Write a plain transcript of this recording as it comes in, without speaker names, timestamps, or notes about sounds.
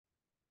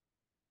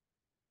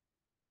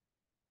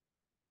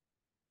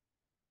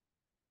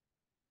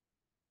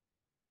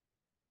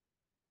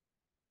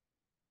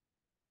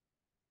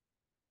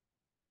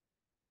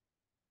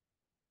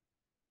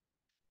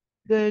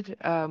Good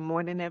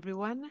morning,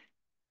 everyone.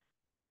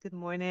 Good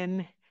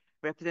morning,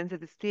 representatives of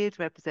the state,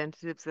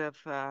 representatives of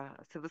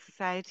civil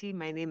society.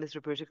 My name is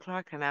Roberta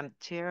Clark, and I'm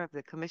the chair of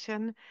the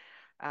commission.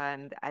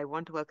 And I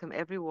want to welcome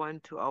everyone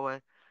to our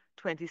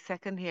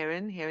 22nd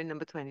hearing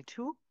number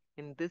 22,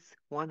 in this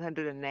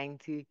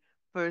 191st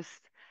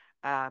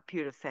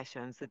period of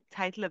sessions. The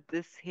title of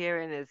this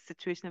hearing is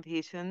Situation of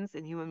Haitians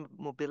in Human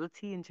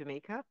Mobility in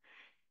Jamaica.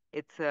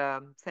 It's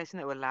a session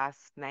that will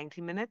last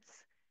 90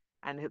 minutes,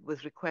 and it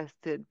was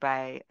requested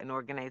by an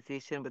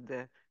organization with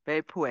the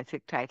very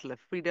poetic title of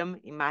Freedom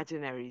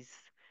Imaginaries.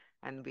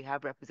 And we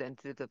have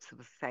representatives of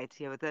civil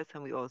society here with us,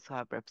 and we also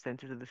have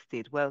representatives of the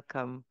state.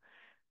 Welcome,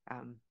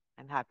 and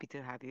happy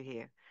to have you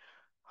here.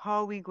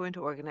 How are we going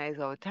to organize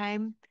our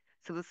time?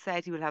 Civil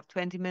society will have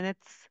 20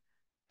 minutes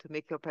to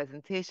make your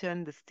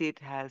presentation. The state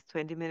has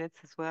 20 minutes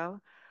as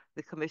well.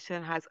 The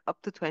commission has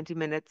up to 20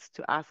 minutes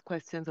to ask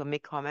questions or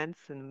make comments,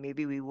 and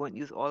maybe we won't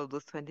use all of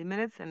those 20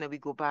 minutes, and then we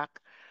go back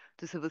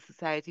to civil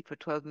society for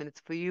 12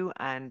 minutes for you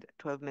and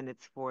 12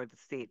 minutes for the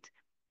state.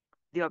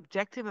 The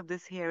objective of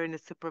this hearing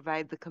is to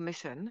provide the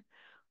commission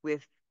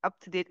with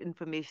up-to-date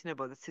information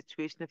about the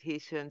situation of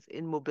Haitians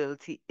in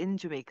mobility in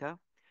Jamaica,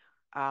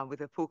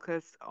 with a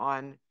focus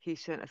on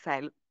Haitian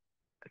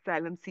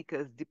asylum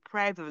seekers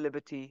deprived of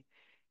liberty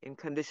in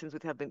conditions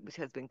which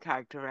has been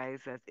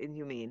characterized as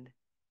inhumane,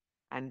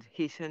 and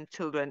Haitian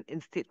children in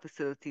state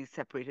facilities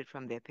separated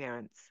from their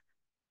parents.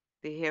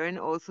 The hearing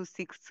also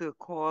seeks to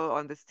call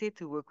on the state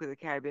to work with the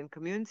Caribbean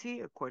community,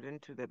 according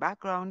to the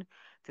background,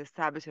 to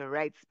establish a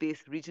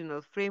rights-based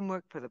regional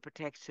framework for the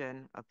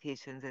protection of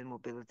Haitians in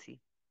mobility.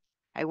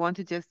 I want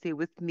to just say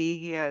with me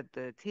here at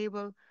the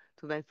table,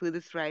 to my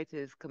furthest right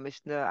is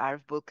Commissioner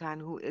Arif Bulkan,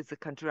 who is the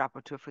country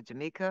rapporteur for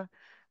Jamaica.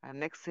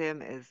 Next to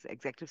him is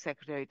Executive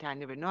Secretary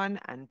Tanya Renon,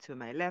 and to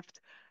my left,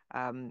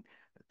 um,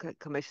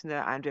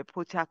 Commissioner Andre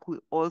Pochak,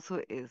 who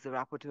also is the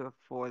rapporteur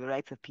for the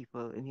rights of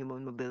people in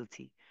human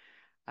mobility.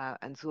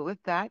 And so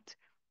with that,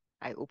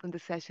 I open the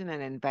session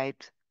and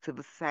invite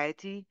civil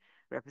society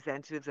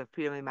representatives of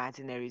Freedom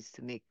Imaginaries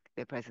to make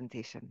their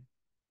presentation.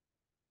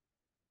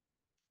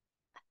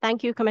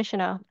 Thank you,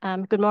 Commissioner.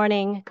 Good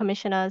morning,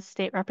 Commissioners,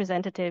 state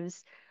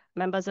representatives,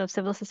 members of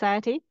civil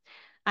society.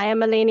 I am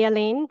Melania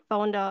Lane,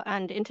 founder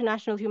and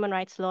international human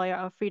rights lawyer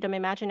of Freedom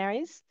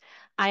Imaginaries.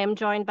 I am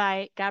joined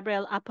by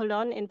Gabrielle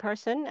Apollon in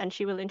person, and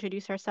she will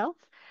introduce herself.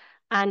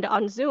 And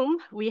on Zoom,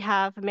 we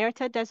have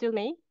Myrta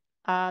Desulme,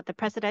 the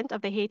president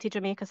of the Haiti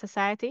Jamaica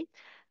Society,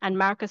 and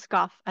Marcus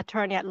Goff,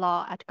 attorney at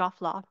law at Goff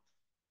Law.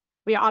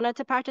 We are honored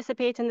to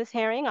participate in this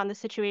hearing on the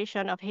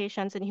situation of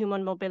Haitians in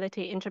human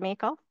mobility in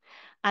Jamaica,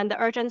 and the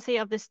urgency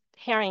of this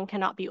hearing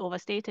cannot be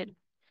overstated.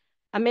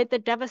 Amid the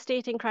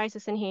devastating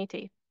crisis in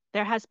Haiti,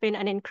 there has been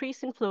an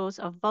increase in flows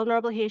of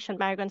vulnerable Haitian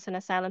migrants and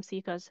asylum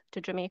seekers to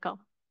Jamaica.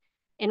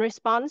 In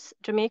response,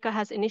 Jamaica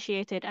has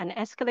initiated an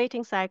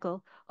escalating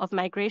cycle of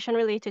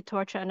migration-related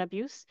torture and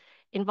abuse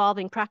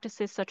involving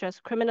practices such as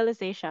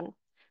criminalization,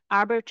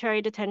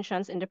 arbitrary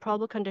detentions in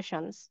deplorable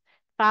conditions,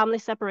 family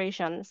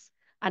separations,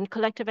 and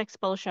collective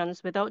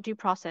expulsions without due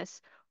process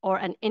or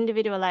an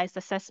individualized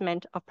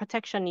assessment of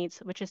protection needs,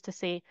 which is to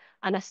say,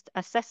 an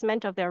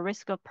assessment of their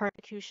risk of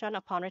persecution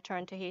upon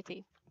return to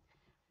Haiti.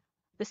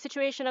 The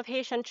situation of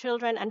Haitian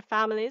children and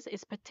families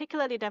is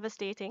particularly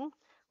devastating,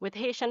 with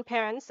Haitian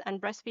parents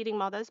and breastfeeding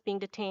mothers being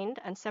detained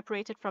and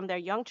separated from their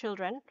young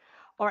children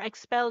or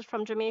expelled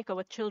from Jamaica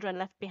with children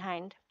left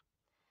behind.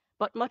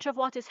 But much of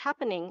what is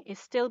happening is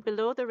still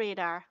below the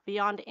radar,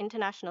 beyond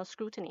international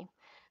scrutiny.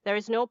 There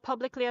is no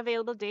publicly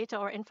available data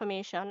or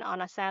information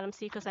on asylum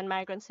seekers and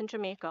migrants in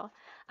Jamaica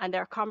and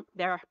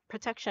their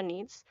protection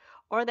needs,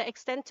 or the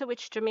extent to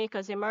which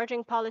Jamaica's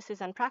emerging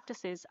policies and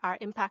practices are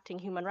impacting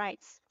human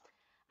rights.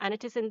 And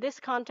it is in this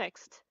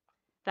context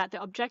that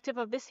the objective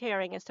of this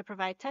hearing is to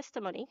provide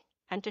testimony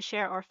and to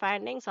share our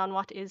findings on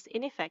what is,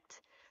 in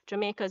effect,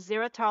 Jamaica's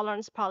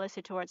zero-tolerance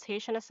policy towards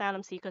Haitian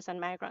asylum seekers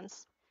and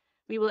migrants.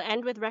 We will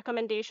end with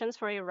recommendations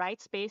for a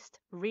rights-based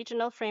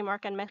regional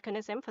framework and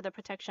mechanism for the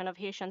protection of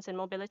Haitians in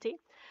mobility.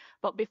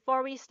 But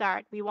before we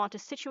start, we want to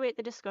situate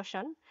the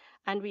discussion,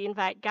 and we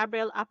invite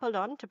Gabrielle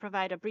Apollon to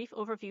provide a brief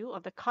overview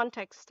of the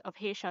context of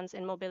Haitians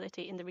in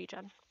mobility in the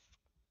region.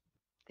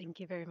 Thank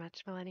you very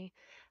much, Melanie.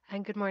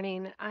 And good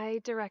morning.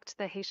 I direct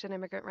the Haitian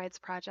Immigrant Rights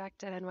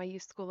Project at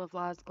NYU School of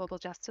Law's Global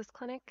Justice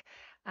Clinic.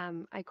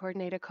 I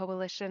coordinate a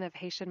coalition of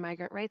Haitian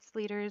migrant rights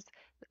leaders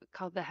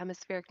called the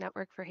Hemispheric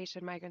Network for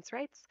Haitian Migrants'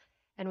 Rights,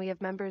 and we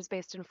have members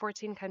based in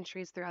 14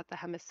 countries throughout the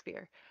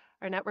hemisphere.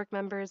 Our network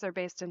members are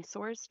based in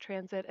source,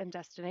 transit, and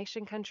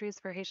destination countries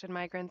for Haitian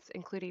migrants,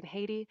 including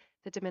Haiti,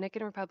 the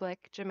Dominican Republic,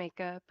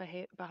 Jamaica,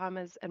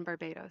 Bahamas, and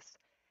Barbados.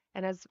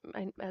 And as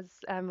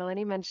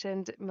Melanie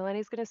mentioned,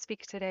 Melanie's going to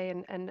speak today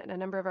and a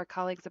number of our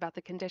colleagues about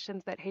the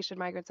conditions that Haitian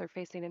migrants are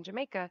facing in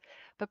Jamaica.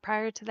 But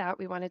prior to that,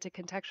 we wanted to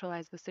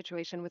contextualize the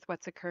situation with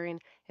what's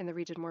occurring in the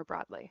region more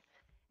broadly.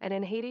 And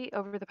in Haiti,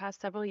 over the past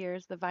several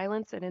years, the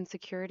violence and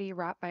insecurity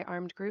wrought by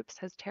armed groups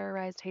has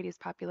terrorized Haiti's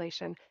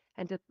population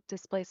and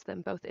displaced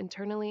them both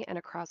internally and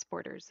across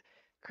borders.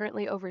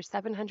 Currently, over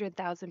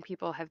 700,000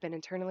 people have been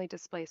internally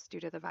displaced due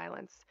to the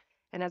violence.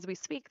 And as we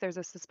speak, there's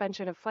a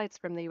suspension of flights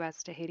from the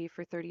US to Haiti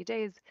for 30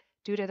 days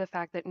due to the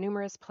fact that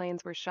numerous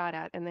planes were shot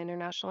at in the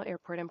international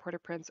airport in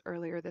Port-au-Prince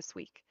earlier this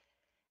week.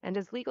 And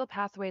as legal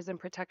pathways and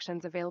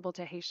protections available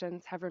to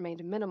Haitians have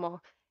remained minimal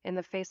in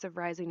the face of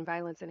rising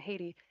violence in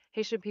Haiti,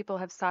 Haitian people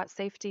have sought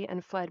safety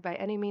and fled by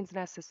any means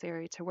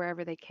necessary to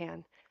wherever they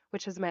can,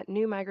 which has meant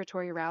new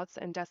migratory routes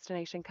and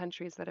destination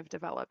countries that have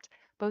developed,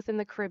 both in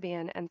the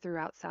Caribbean and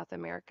throughout South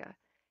America.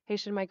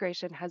 Haitian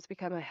migration has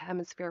become a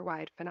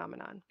hemisphere-wide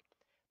phenomenon.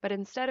 But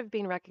instead of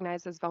being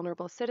recognized as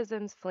vulnerable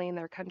citizens fleeing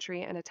their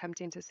country and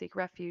attempting to seek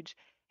refuge,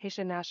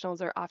 Haitian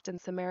nationals are often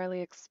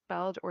summarily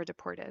expelled or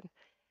deported.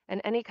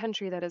 And any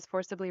country that is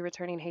forcibly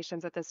returning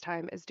Haitians at this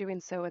time is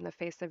doing so in the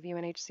face of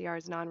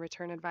UNHCR's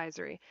non-return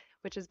advisory,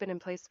 which has been in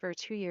place for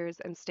 2 years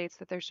and states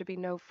that there should be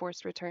no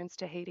forced returns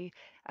to Haiti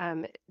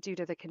due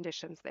to the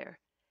conditions there.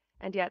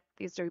 And yet,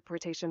 these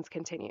deportations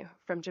continue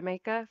from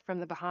Jamaica, from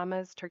the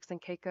Bahamas, Turks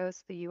and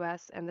Caicos, the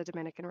US, and the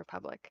Dominican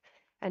Republic.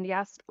 And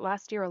yes,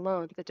 last year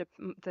alone,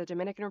 the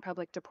Dominican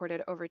Republic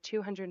deported over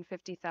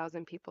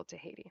 250,000 people to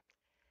Haiti.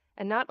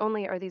 And not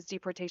only are these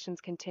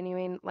deportations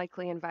continuing,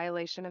 likely in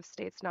violation of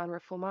states'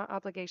 non-refoulement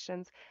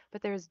obligations,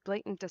 but there is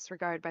blatant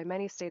disregard by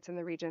many states in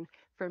the region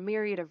for a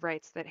myriad of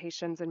rights that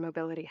Haitians in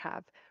mobility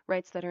have,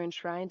 rights that are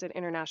enshrined in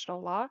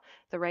international law,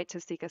 the right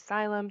to seek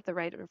asylum, the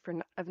right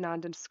of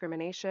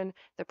non-discrimination,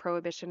 the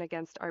prohibition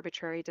against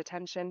arbitrary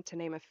detention, to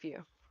name a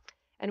few.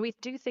 And we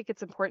do think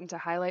it's important to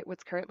highlight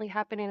what's currently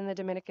happening in the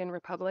Dominican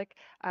Republic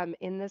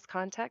in this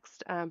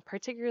context,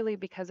 particularly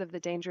because of the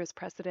dangerous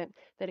precedent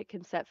that it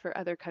can set for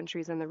other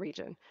countries in the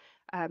region.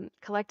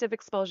 Collective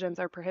expulsions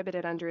are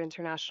prohibited under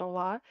international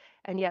law,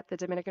 and yet the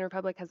Dominican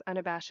Republic has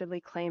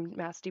unabashedly claimed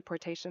mass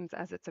deportations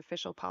as its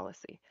official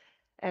policy.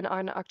 And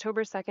on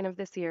October 2nd of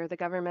this year, the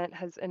government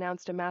has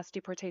announced a mass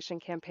deportation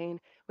campaign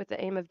with the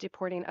aim of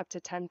deporting up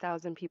to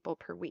 10,000 people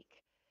per week.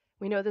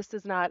 We know this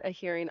is not a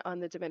hearing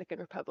on the Dominican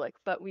Republic,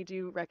 but we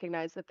do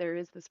recognize that there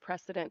is this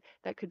precedent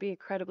that could be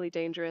incredibly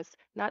dangerous,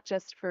 not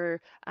just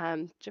for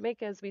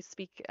Jamaica as we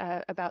speak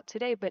about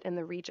today, but in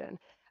the region.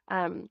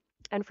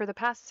 And for the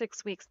past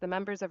 6 weeks, the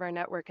members of our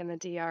network in the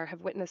DR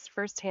have witnessed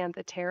firsthand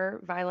the terror,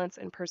 violence,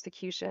 and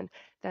persecution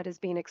that is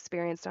being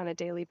experienced on a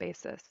daily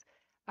basis.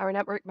 Our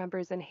network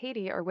members in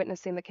Haiti are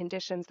witnessing the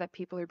conditions that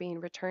people are being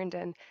returned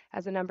in,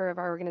 as a number of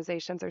our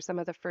organizations are some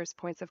of the first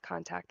points of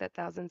contact that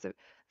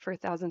for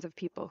thousands of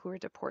people who are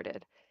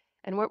deported.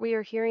 And what we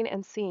are hearing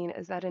and seeing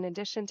is that in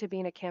addition to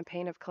being a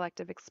campaign of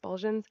collective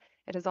expulsions,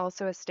 it is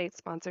also a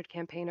state-sponsored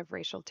campaign of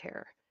racial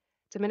terror.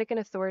 Dominican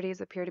authorities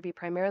appear to be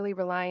primarily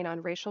relying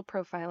on racial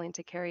profiling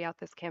to carry out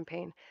this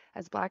campaign,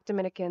 as Black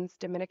Dominicans,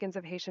 Dominicans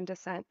of Haitian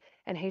descent,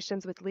 and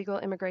Haitians with legal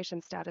immigration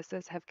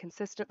statuses have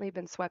consistently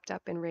been swept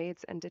up in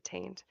raids and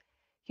detained.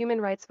 Human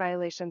rights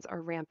violations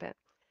are rampant.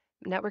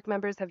 Network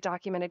members have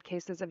documented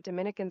cases of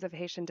Dominicans of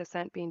Haitian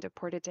descent being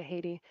deported to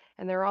Haiti,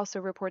 and there are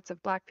also reports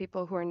of Black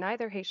people who are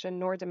neither Haitian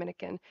nor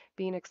Dominican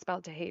being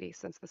expelled to Haiti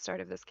since the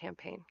start of this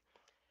campaign.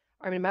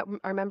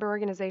 Our member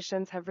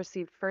organizations have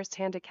received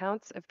firsthand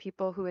accounts of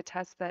people who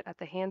attest that at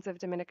the hands of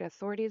Dominican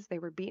authorities, they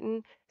were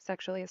beaten,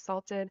 sexually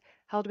assaulted,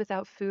 held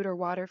without food or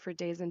water for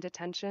days in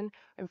detention,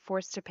 and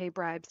forced to pay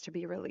bribes to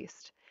be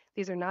released.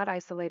 These are not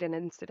isolated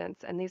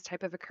incidents, and these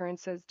type of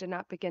occurrences did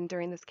not begin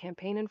during this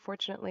campaign,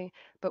 unfortunately,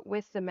 but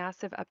with the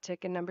massive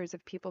uptick in numbers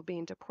of people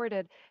being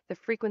deported, the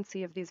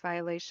frequency of these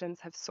violations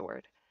have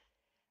soared.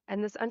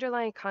 And this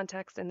underlying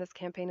context in this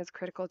campaign is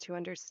critical to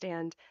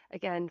understand,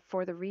 again,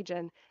 for the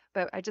region.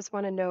 But I just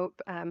want to note,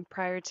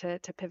 prior to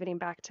pivoting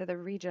back to the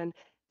region,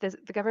 the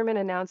government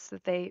announced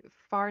that they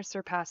far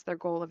surpassed their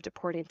goal of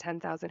deporting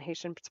 10,000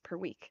 Haitians per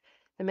week.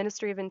 The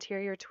Ministry of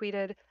Interior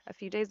tweeted a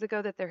few days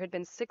ago that there had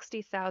been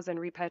 60,000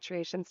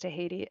 repatriations to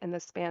Haiti in the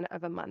span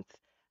of a month,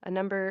 a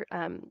number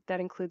that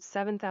includes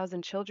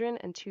 7,000 children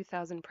and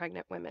 2,000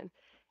 pregnant women.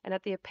 And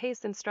at the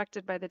pace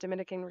instructed by the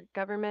Dominican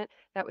government,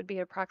 that would be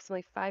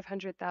approximately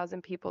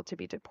 500,000 people to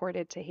be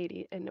deported to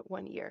Haiti in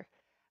 1 year.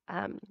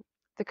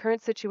 The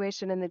current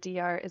situation in the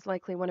DR is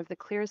likely one of the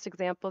clearest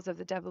examples of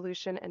the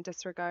devolution and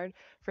disregard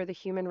for the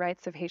human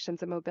rights of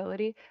Haitians in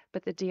mobility,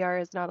 but the DR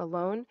is not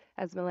alone,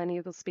 as Melanie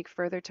will speak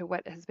further to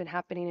what has been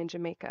happening in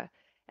Jamaica.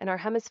 And our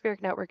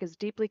hemispheric network is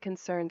deeply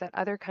concerned that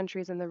other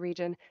countries in the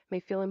region may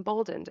feel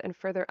emboldened and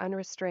further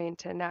unrestrained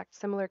to enact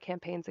similar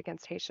campaigns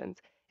against Haitians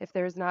if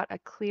there is not a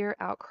clear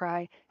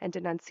outcry and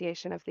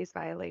denunciation of these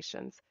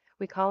violations.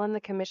 We call on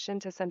the Commission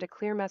to send a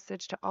clear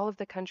message to all of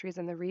the countries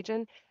in the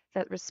region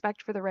that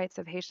respect for the rights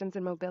of Haitians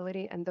in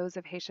mobility and those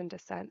of Haitian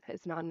descent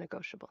is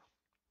non-negotiable.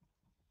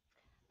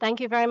 Thank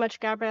you very much,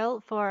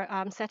 Gabrielle, for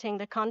setting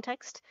the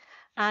context.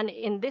 And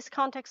in this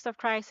context of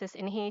crisis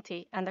in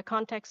Haiti and the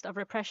context of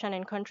repression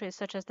in countries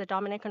such as the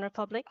Dominican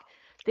Republic,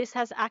 this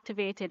has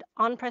activated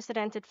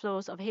unprecedented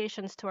flows of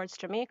Haitians towards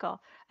Jamaica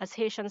as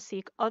Haitians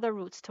seek other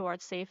routes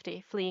towards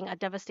safety, fleeing a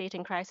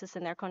devastating crisis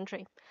in their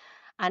country.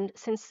 And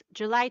since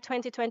July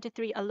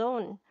 2023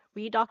 alone,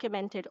 we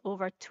documented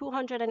over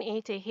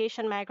 280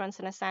 Haitian migrants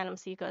and asylum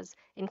seekers,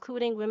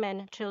 including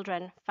women,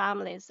 children,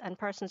 families, and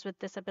persons with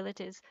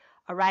disabilities,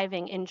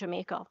 arriving in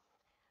Jamaica.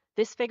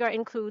 This figure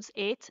includes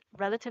 8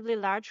 relatively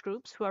large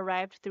groups who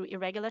arrived through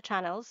irregular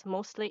channels,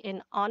 mostly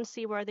in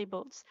unseaworthy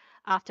boats,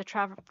 after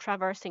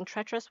traversing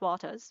treacherous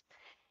waters.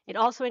 It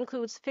also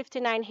includes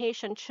 59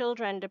 Haitian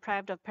children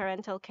deprived of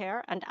parental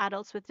care and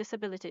adults with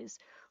disabilities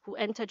who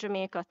enter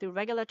Jamaica through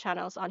regular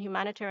channels on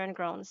humanitarian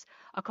grounds,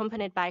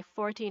 accompanied by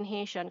 14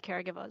 Haitian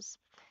caregivers.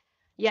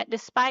 Yet,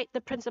 despite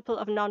the principle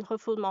of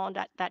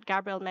non-refoulement that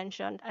Gabriel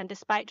mentioned, and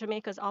despite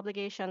Jamaica's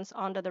obligations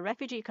under the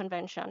Refugee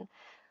Convention,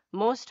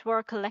 most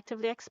were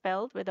collectively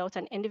expelled without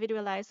an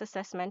individualized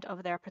assessment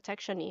of their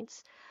protection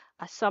needs.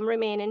 Some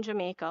remain in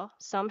Jamaica,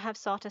 some have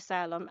sought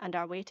asylum and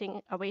are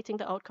awaiting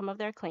the outcome of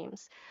their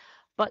claims.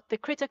 But the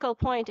critical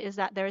point is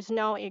that there is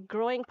now a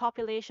growing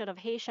population of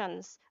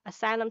Haitians,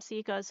 asylum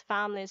seekers,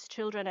 families,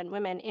 children, and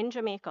women in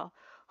Jamaica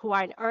who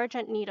are in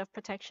urgent need of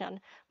protection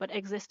but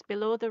exist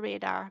below the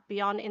radar,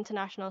 beyond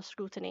international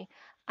scrutiny,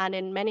 and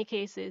in many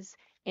cases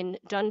in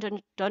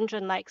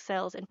dungeon-like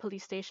cells in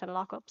police station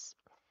lockups.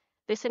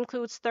 This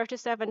includes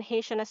 37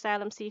 Haitian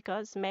asylum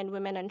seekers, men,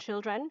 women, and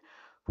children,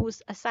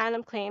 whose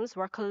asylum claims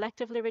were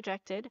collectively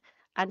rejected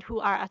and who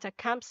are at a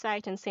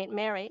campsite in St.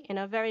 Mary in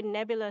a very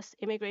nebulous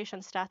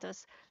immigration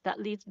status that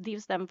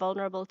leaves them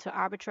vulnerable to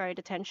arbitrary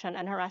detention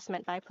and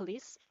harassment by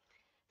police.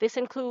 This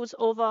includes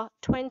over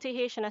 20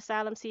 Haitian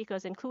asylum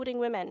seekers, including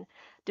women,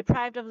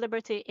 deprived of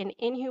liberty in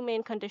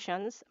inhumane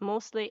conditions,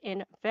 mostly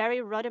in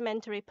very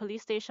rudimentary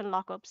police station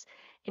lockups,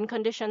 in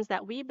conditions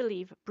that we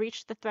believe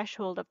breach the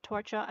threshold of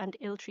torture and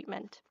ill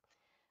treatment.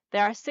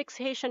 There are 6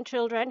 Haitian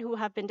children who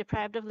have been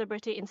deprived of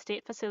liberty in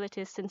state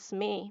facilities since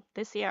May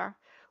this year,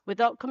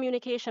 without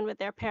communication with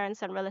their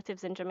parents and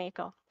relatives in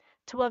Jamaica.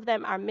 2 of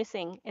them are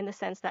missing in the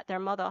sense that their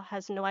mother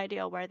has no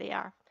idea where they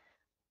are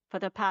for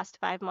the past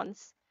 5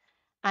 months.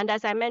 And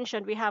as I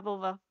mentioned, we have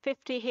over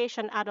 50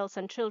 Haitian adults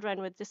and children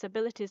with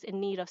disabilities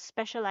in need of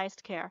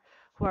specialized care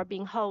who are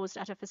being housed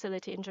at a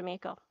facility in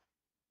Jamaica.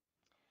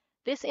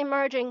 This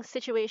emerging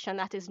situation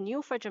that is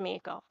new for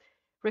Jamaica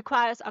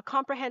requires a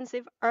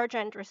comprehensive,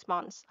 urgent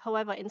response.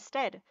 However,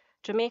 instead,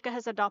 Jamaica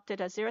has adopted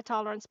a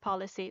zero-tolerance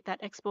policy that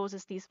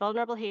exposes these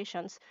vulnerable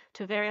Haitians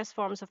to various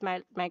forms of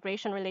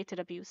migration-related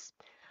abuse.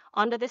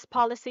 Under this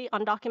policy,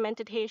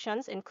 undocumented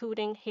Haitians,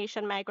 including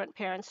Haitian migrant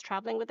parents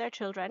traveling with their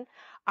children,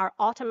 are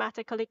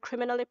automatically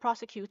criminally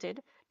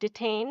prosecuted,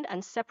 detained,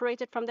 and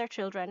separated from their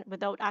children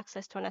without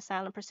access to an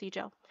asylum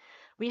procedure.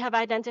 We have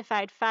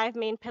identified 5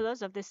 main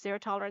pillars of this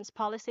zero-tolerance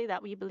policy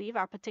that we believe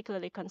are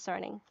particularly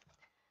concerning.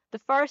 The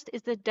first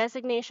is the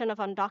designation of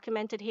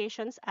undocumented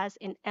Haitians as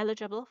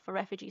ineligible for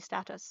refugee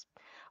status.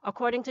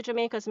 According to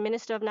Jamaica's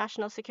Minister of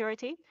National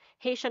Security,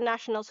 Haitian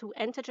nationals who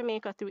enter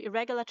Jamaica through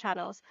irregular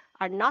channels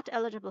are not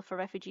eligible for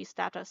refugee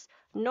status,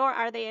 nor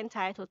are they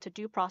entitled to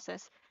due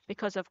process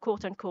because of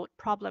quote-unquote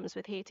problems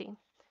with Haiti.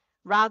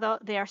 Rather,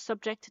 they are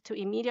subject to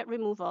immediate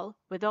removal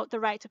without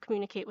the right to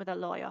communicate with a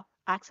lawyer,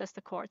 access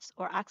the courts,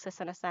 or access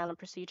an asylum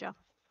procedure.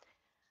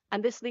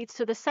 And this leads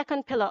to the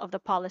second pillar of the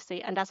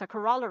policy, and as a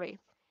corollary,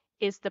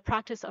 is the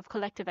practice of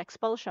collective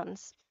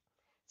expulsions.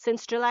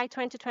 Since July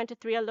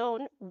 2023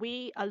 alone,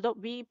 we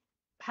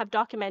have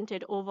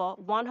documented over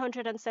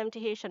 170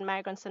 Haitian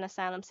migrants and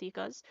asylum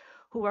seekers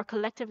who were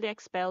collectively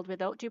expelled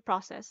without due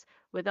process,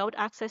 without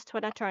access to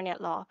an attorney at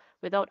law,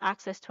 without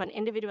access to an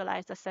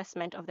individualized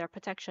assessment of their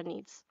protection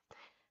needs.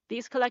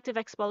 These collective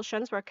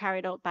expulsions were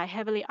carried out by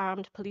heavily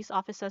armed police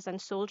officers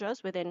and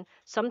soldiers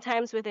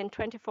sometimes within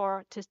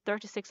 24 to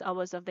 36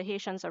 hours of the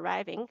Haitians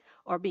arriving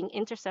or being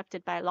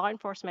intercepted by law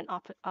enforcement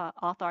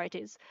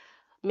authorities,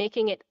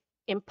 making it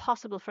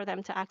impossible for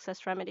them to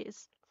access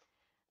remedies.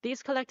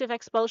 These collective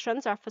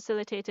expulsions are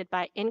facilitated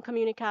by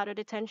incommunicado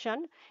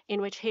detention, in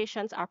which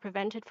Haitians are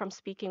prevented from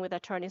speaking with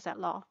attorneys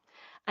at law.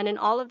 And in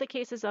all of the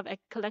cases of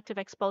collective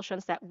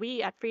expulsions that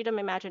we at Freedom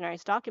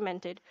Imaginaries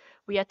documented,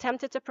 we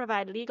attempted to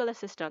provide legal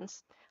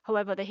assistance.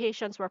 However, the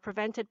Haitians were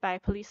prevented by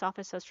police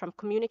officers from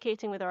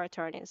communicating with our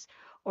attorneys,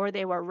 or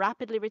they were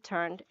rapidly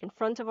returned in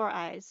front of our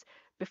eyes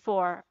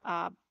before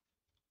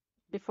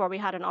we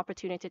had an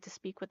opportunity to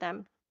speak with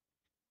them.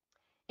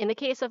 In the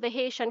case of the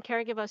Haitian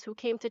caregivers who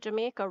came to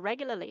Jamaica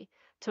regularly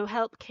to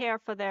help care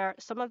for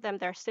some of them,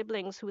 their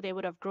siblings who they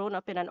would have grown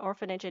up in an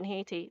orphanage in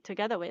Haiti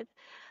together with,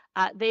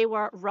 they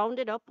were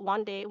rounded up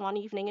one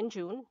evening in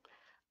June,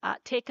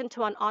 taken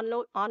to an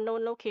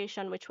unknown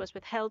location, which was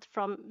withheld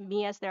from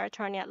me as their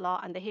attorney at law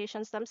and the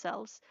Haitians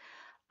themselves.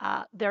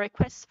 Their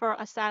requests for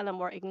asylum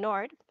were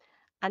ignored,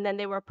 and then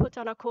they were put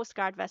on a Coast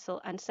Guard vessel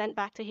and sent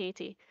back to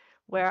Haiti,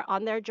 where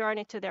on their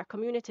journey to their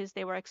communities,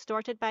 they were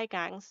extorted by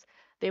gangs.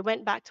 They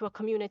went back to a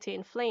community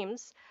in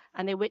flames,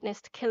 and they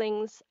witnessed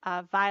killings,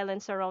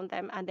 violence around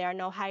them, and they are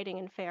now hiding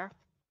in fear.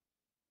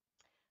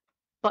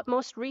 But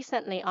most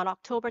recently, on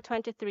October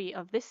 23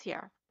 of this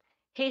year,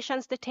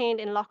 Haitians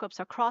detained in lockups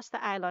across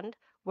the island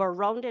were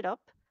rounded up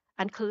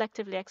and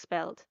collectively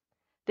expelled.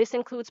 This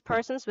includes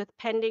persons with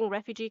pending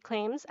refugee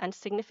claims and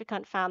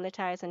significant family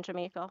ties in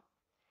Jamaica.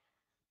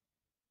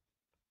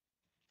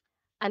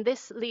 And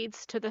this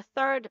leads to the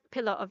third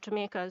pillar of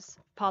Jamaica's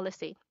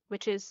policy,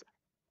 which is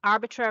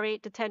arbitrary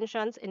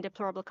detentions in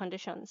deplorable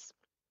conditions.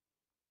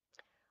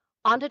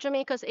 Under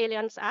Jamaica's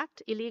Aliens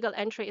Act, illegal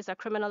entry is a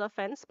criminal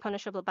offense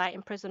punishable by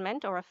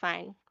imprisonment or a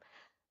fine.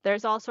 There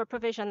is also a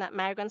provision that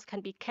migrants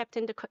can be kept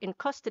in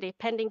custody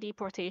pending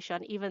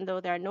deportation, even though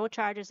there are no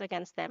charges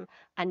against them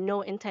and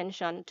no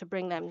intention to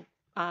bring them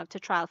to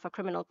trial for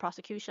criminal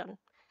prosecution.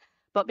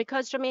 But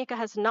because Jamaica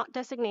has not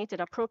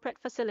designated appropriate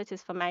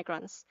facilities for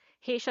migrants,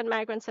 Haitian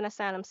migrants and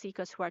asylum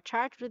seekers who are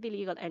charged with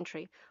illegal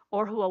entry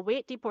or who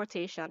await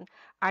deportation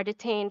are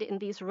detained in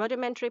these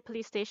rudimentary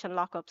police station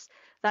lockups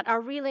that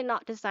are really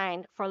not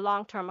designed for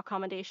long-term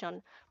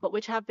accommodation, but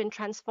which have been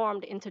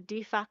transformed into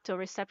de facto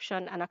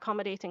reception and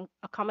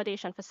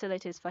accommodation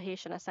facilities for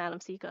Haitian asylum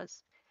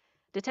seekers.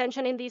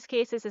 Detention in these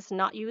cases is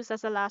not used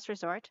as a last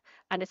resort,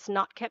 and it's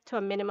not kept to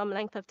a minimum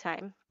length of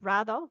time.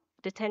 Rather,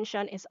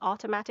 detention is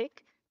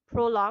automatic,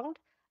 prolonged,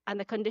 and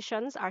the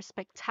conditions are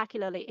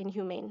spectacularly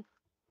inhumane.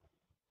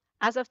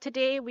 As of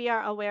today, we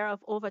are aware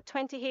of over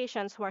 20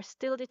 Haitians who are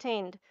still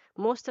detained,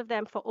 most of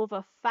them for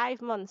over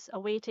 5 months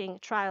awaiting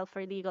trial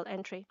for illegal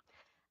entry.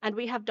 And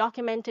we have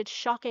documented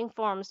shocking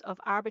forms of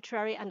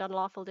arbitrary and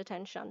unlawful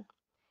detention.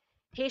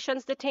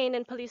 Haitians detained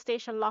in police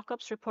station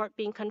lockups report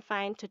being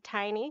confined to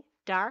tiny,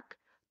 dark,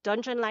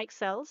 dungeon-like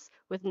cells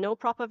with no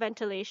proper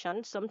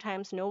ventilation,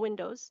 sometimes no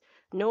windows,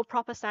 no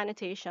proper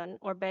sanitation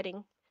or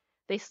bedding.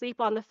 They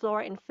sleep on the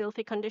floor in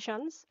filthy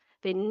conditions.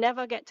 They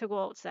never get to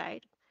go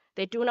outside.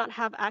 They do not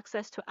have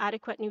access to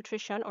adequate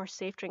nutrition or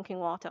safe drinking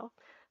water.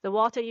 The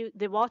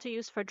water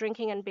used for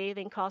drinking and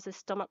bathing causes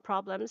stomach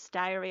problems,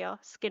 diarrhea,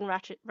 skin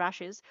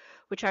rashes,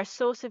 which are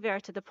so severe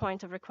to the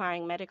point of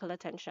requiring medical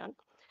attention.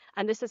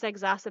 And this is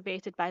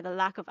exacerbated by the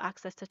lack of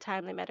access to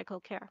timely medical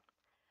care.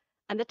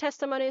 And the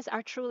testimonies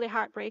are truly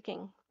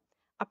heartbreaking.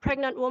 A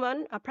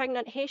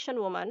pregnant Haitian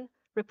woman,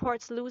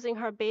 reports losing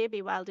her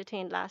baby while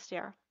detained last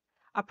year.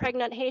 A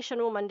pregnant Haitian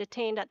woman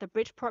detained at the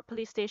Bridgeport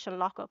Police Station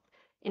lockup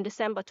in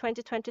December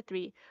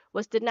 2023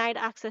 was denied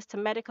access to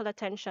medical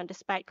attention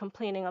despite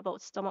complaining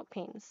about stomach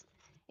pains.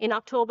 In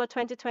October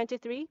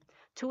 2023,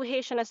 2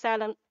 Haitian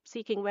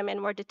asylum-seeking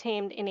women were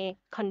detained in a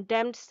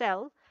condemned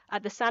cell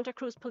at the Santa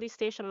Cruz Police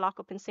Station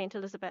lockup in St.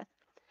 Elizabeth.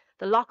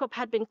 The lockup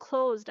had been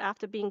closed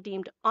after being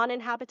deemed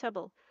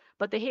uninhabitable,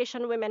 but the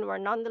Haitian women were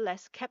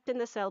nonetheless kept in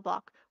the cell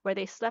block where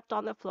they slept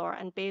on the floor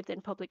and bathed in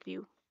public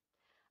view.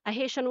 A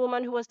Haitian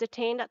woman who was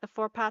detained at the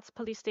Four Paths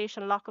Police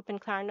Station lockup in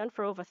Clarendon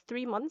for over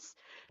 3 months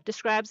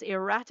describes a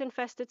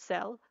rat-infested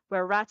cell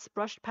where rats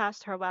brushed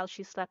past her while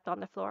she slept on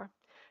the floor.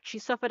 She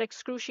suffered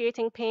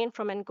excruciating pain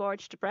from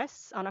engorged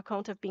breasts on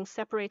account of being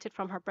separated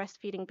from her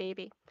breastfeeding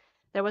baby.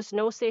 There was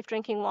no safe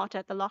drinking water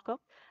at the lockup,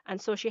 and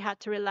so she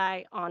had to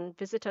rely on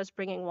visitors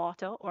bringing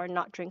water or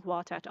not drink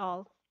water at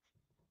all.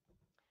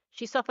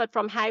 She suffered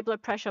from high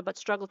blood pressure but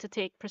struggled to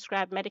take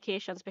prescribed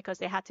medications because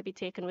they had to be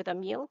taken with a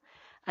meal,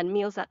 and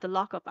meals at the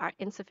lockup are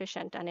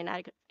insufficient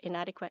and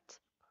inadequate.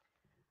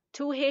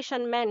 2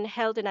 Haitian men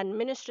held in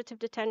administrative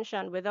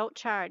detention without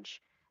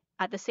charge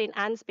at the St.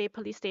 Anne's Bay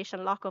Police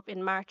Station lockup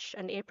in March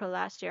and April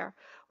last year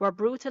were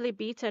brutally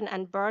beaten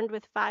and burned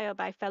with fire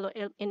by fellow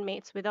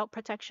inmates without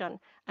protection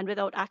and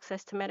without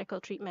access to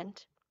medical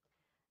treatment.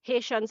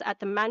 Haitians at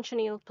the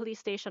Manchonil Police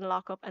Station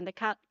lockup and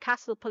the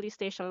Castle Police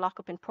Station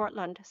lockup in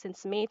Portland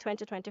since May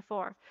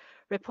 2024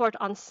 report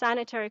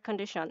unsanitary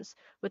conditions,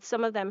 with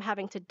some of them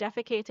having to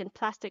defecate in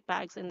plastic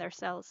bags in their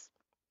cells.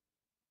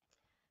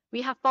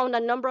 We have found a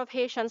number of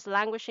Haitians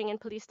languishing in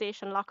police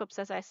station lockups,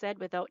 as I said,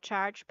 without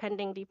charge,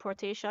 pending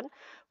deportation,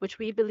 which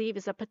we believe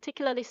is a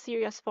particularly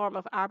serious form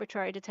of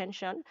arbitrary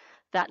detention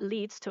that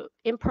leads to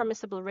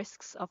impermissible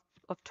risks of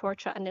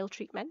torture and ill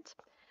treatment.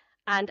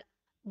 And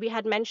we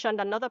had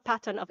mentioned another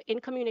pattern of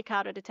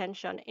incommunicado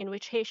detention in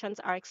which Haitians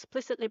are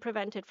explicitly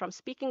prevented from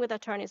speaking with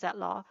attorneys at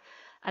law,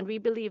 and we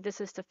believe this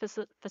is to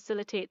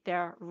facilitate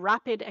their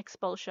rapid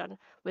expulsion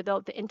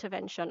without the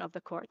intervention of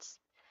the courts.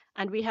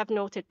 And we have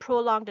noted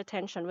prolonged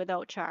detention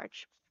without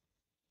charge.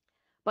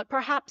 But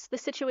perhaps the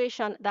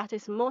situation that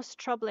is most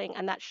troubling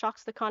and that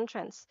shocks the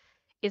conscience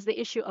is the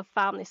issue of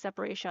family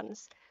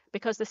separations,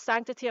 because the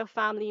sanctity of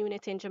family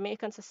unity in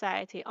Jamaican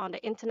society under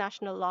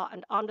international law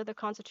and under the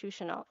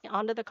Constitution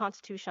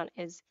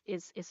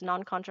is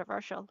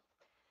non-controversial.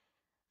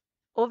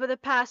 Over the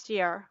past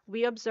year,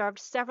 we observed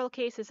several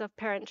cases of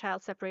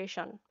parent-child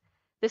separation.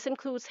 This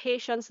includes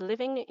Haitians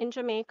living in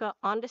Jamaica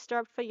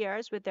undisturbed for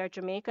years with their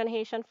Jamaican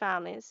Haitian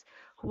families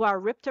who are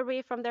ripped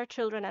away from their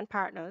children and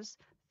partners,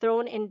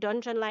 thrown in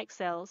dungeon-like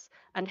cells,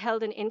 and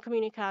held in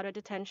incommunicado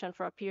detention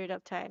for a period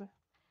of time.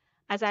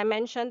 As I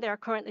mentioned, there are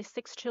currently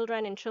 6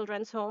 children in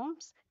children's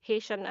homes,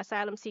 Haitian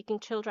asylum-seeking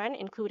children,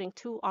 including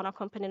 2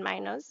 unaccompanied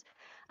minors,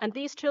 and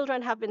these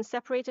children have been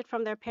separated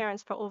from their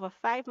parents for over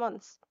 5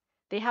 months.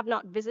 They have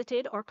not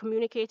visited or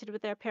communicated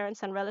with their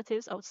parents and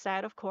relatives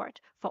outside of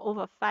court for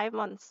over 5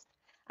 months.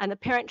 And the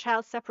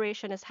parent-child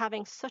separation is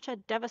having such a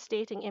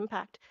devastating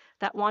impact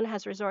that one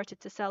has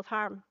resorted to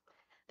self-harm.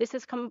 This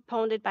is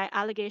compounded by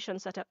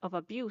allegations of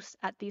abuse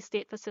at these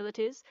state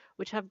facilities,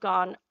 which have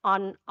gone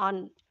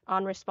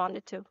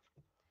unresponded to.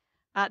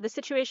 The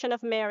situation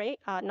of Mary,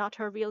 not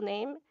her real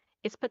name,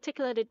 is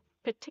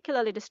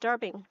particularly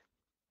disturbing.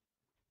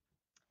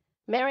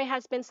 Mary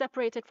has been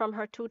separated from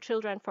her two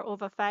children for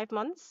over 5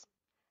 months,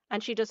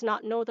 and she does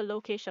not know the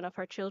location of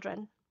her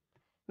children.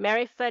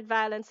 Mary fled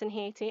violence in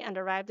Haiti and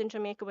arrived in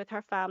Jamaica with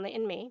her family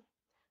in May.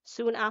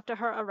 Soon after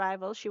her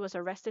arrival, she was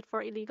arrested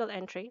for illegal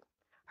entry.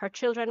 Her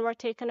children were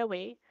taken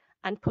away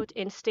and put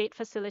in state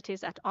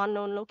facilities at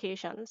unknown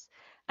locations.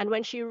 And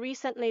when she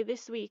recently,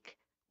 this week,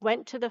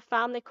 went to the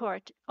family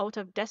court out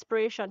of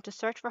desperation to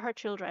search for her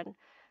children,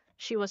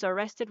 she was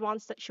arrested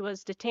once, she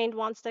was detained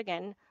once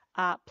again,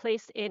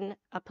 placed in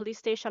a police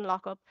station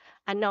lockup,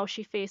 and now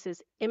she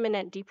faces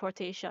imminent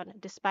deportation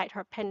despite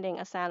her pending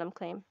asylum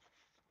claim.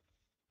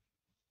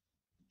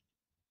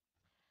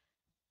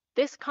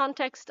 This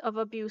context of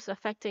abuse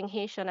affecting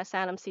Haitian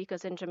asylum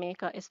seekers in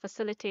Jamaica is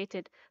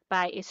facilitated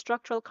by a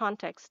structural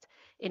context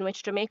in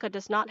which Jamaica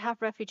does not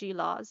have refugee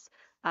laws.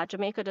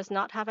 Jamaica does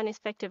not have an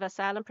effective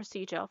asylum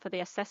procedure for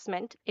the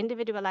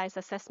individualized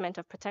assessment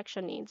of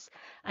protection needs,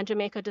 and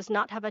Jamaica does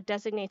not have a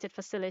designated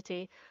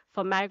facility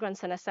for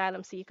migrants and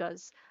asylum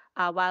seekers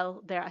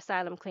while their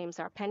asylum claims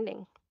are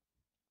pending.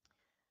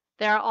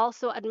 There are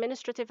also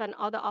administrative and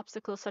other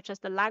obstacles such as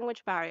the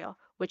language barrier,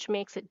 which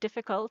makes it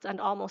difficult and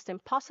almost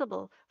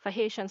impossible for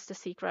Haitians to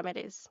seek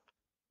remedies.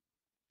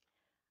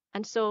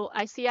 And so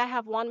I see I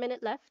have 1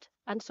 minute left,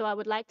 and so I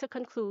would like to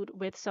conclude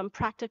with some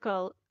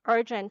practical,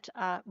 urgent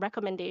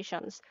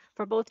recommendations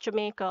for both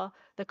Jamaica,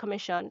 the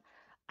Commission,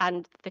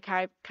 and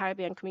the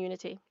Caribbean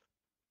community.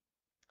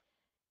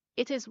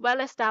 It is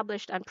well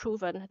established and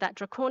proven that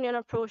draconian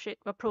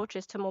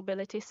approaches to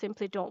mobility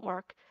simply don't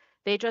work.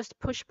 They just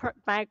push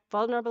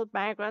vulnerable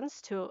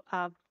migrants to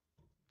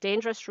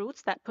dangerous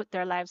routes that put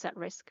their lives at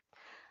risk.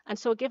 And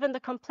so, given the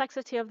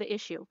complexity of the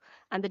issue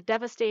and the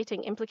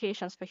devastating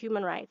implications for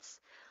human rights,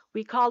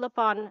 we call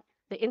upon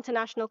the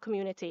international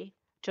community,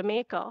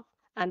 Jamaica,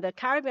 and the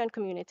Caribbean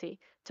community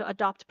to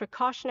adopt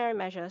precautionary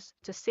measures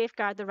to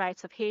safeguard the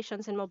rights of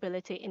Haitians in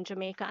mobility in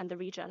Jamaica and the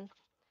region.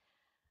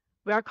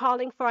 We are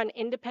calling for an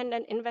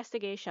independent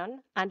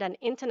investigation and an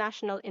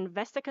international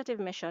investigative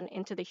mission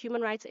into the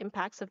human rights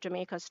impacts of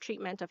Jamaica's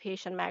treatment of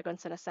Haitian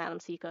migrants and asylum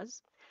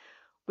seekers.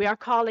 We are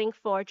calling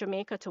for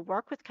Jamaica to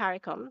work with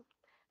CARICOM,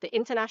 the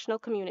international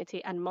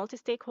community, and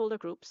multi-stakeholder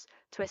groups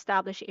to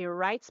establish a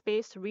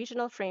rights-based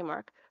regional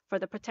framework for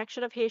the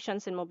protection of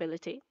Haitians in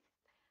mobility.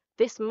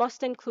 This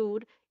must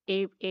include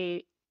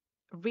a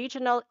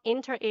regional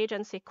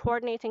interagency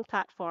coordinating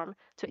platform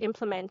to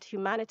implement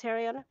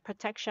humanitarian,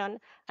 protection,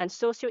 and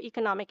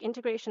socioeconomic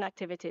integration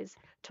activities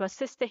to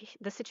assist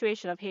the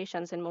situation of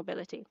Haitians in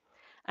mobility.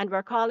 And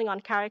we're calling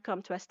on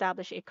CARICOM to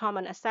establish a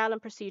common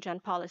asylum procedure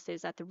and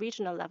policies at the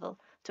regional level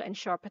to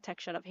ensure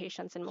protection of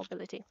Haitians in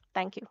mobility.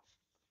 Thank you.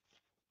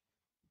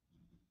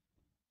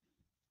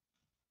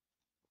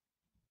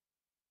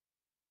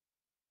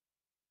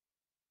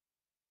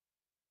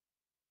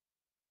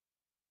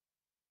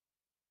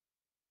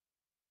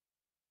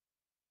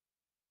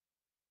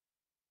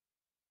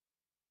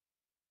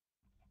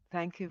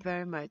 Thank you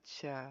very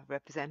much,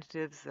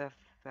 representatives of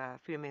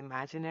Freedom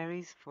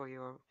Imaginaries, for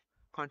your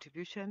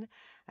contribution.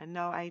 And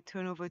now I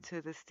turn over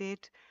to the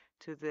state,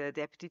 to the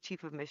Deputy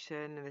Chief of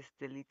Mission, Ms.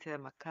 Delita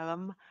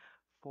McCullum,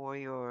 for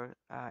your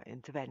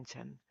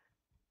intervention.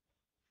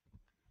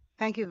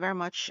 Thank you very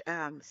much,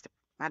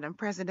 Madam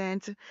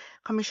President,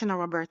 Commissioner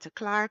Roberta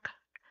Clark,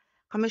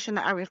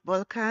 Commissioner Arif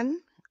Volkan,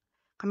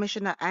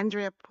 Commissioner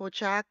Andrea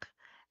Pochak,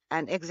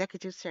 and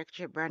Executive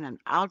Secretary Brennan.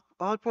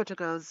 All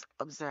protocols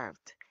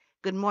observed.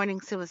 Good morning,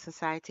 civil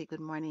society.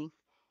 Good morning.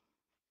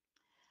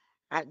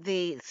 At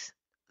this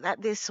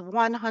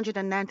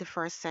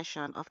 191st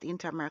session of the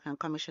Inter-American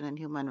Commission on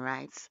Human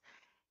Rights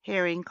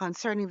hearing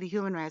concerning the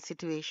human rights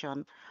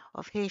situation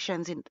of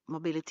Haitians in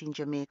mobility in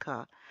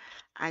Jamaica,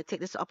 I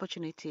take this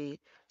opportunity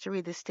to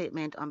read this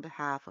statement on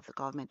behalf of the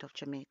government of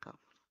Jamaica.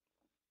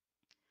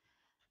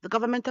 The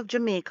government of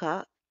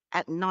Jamaica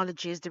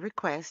acknowledges the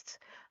request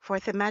for a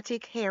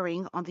thematic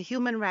hearing on the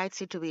human rights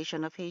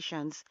situation of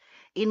Haitians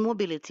in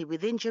mobility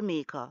within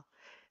Jamaica,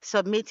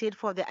 submitted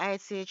for the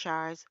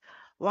ICHR's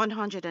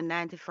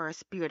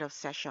 191st period of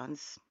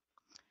sessions.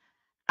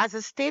 As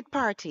a state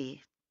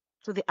party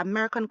to the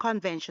American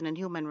Convention on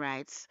Human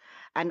Rights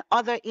and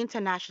other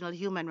international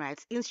human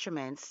rights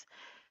instruments,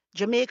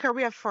 Jamaica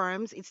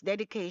reaffirms its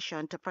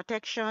dedication to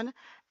protection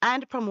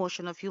and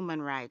promotion of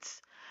human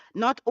rights,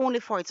 not only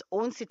for its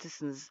own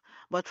citizens,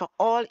 but for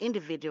all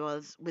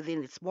individuals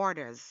within its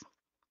borders.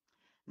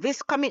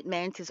 This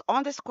commitment is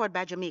underscored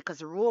by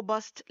Jamaica's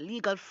robust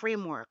legal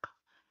framework,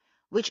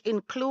 which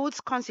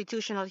includes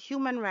constitutional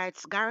human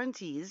rights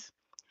guarantees,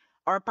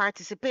 our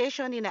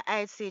participation in the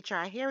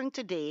ICHR hearing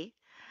today,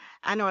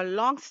 and our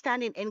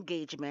long-standing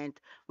engagement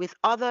with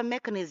other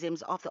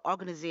mechanisms of the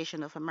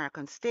Organization of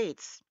American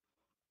States.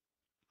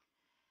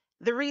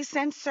 The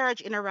recent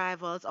surge in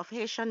arrivals of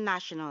Haitian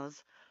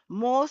nationals,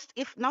 most,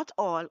 if not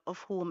all,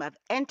 of whom have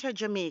entered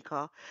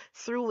Jamaica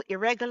through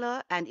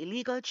irregular and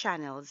illegal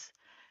channels,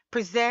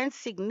 presents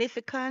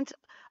significant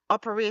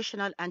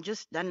operational and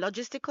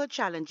logistical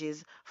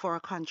challenges for our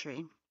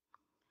country.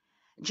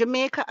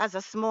 Jamaica, as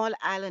a small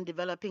island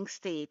developing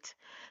state,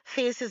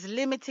 faces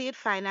limited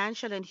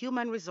financial and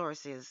human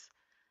resources,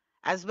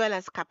 as well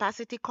as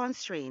capacity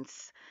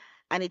constraints,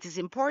 and it is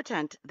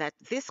important that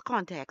this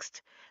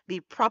context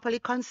be properly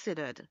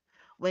considered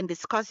when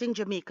discussing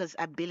Jamaica's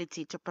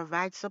ability to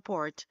provide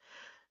support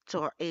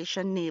to our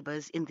Asian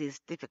neighbors in these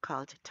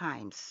difficult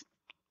times.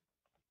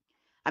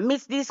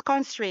 Amidst these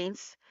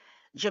constraints,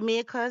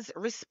 Jamaica's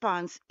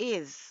response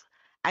is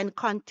and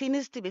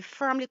continues to be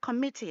firmly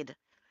committed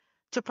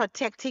to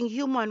protecting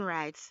human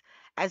rights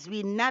as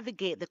we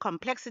navigate the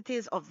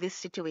complexities of this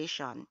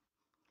situation.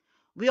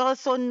 We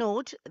also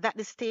note that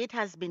the state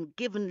has been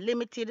given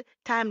limited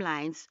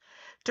timelines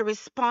to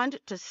respond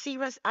to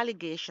serious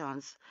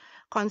allegations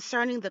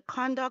concerning the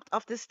conduct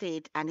of the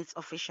state and its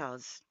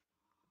officials.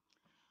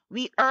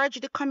 We urge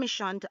the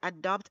Commission to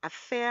adopt a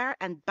fair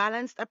and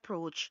balanced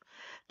approach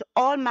to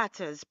all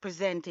matters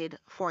presented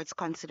for its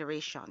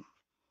consideration.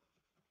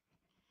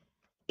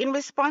 In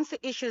response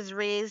to issues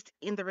raised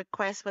in the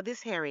request for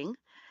this hearing,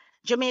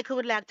 Jamaica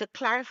would like to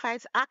clarify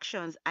its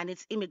actions and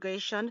its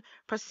immigration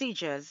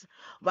procedures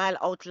while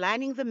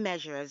outlining the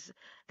measures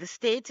the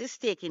state is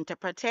taking to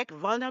protect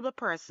vulnerable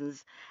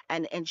persons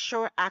and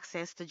ensure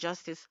access to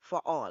justice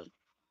for all.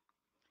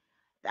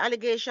 The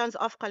allegations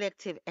of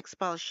collective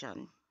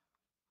expulsion.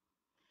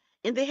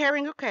 In the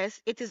hearing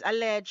request, it is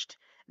alleged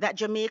that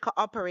Jamaica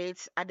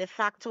operates a de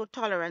facto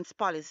tolerance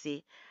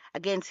policy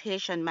against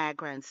Haitian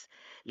migrants,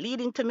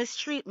 leading to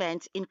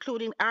mistreatment,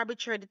 including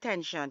arbitrary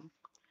detention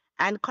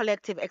and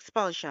collective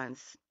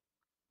expulsions.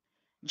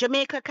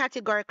 Jamaica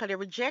categorically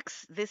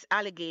rejects this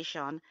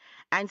allegation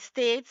and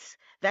states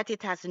that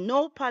it has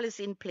no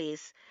policy in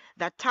place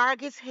that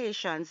targets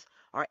Haitians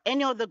or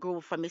any other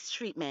group for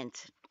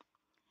mistreatment.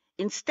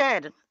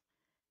 Instead,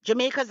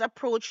 Jamaica's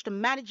approach to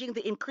managing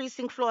the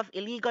increasing flow of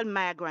illegal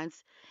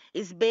migrants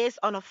is based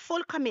on a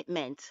full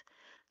commitment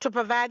to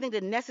providing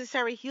the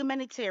necessary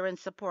humanitarian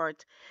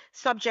support,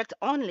 subject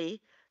only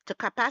to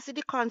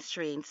capacity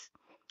constraints,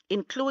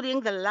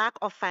 including the lack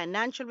of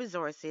financial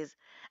resources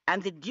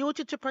and the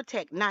duty to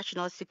protect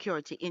national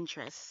security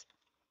interests.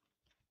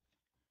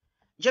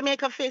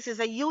 Jamaica faces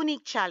a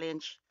unique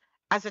challenge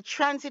as a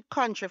transit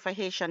country for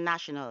Haitian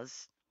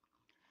nationals.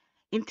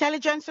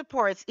 Intelligence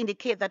reports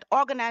indicate that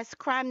organized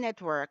crime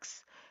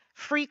networks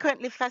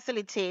frequently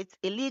facilitate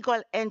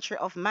illegal entry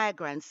of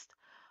migrants,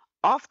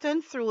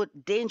 often through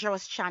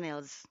dangerous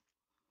channels.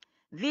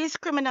 These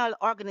criminal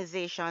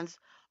organizations,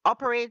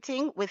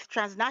 operating with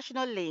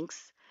transnational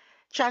links,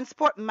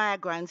 transport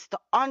migrants to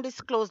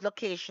undisclosed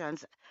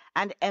locations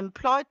and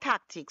employ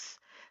tactics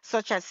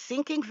such as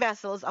sinking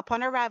vessels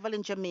upon arrival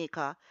in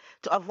Jamaica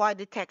to avoid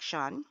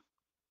detection,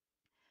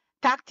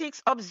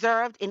 tactics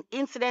observed in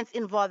incidents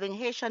involving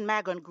Haitian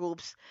migrant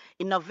groups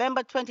in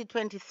November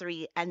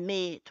 2023 and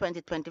May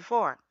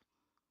 2024.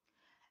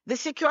 The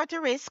security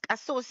risks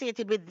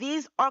associated with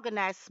these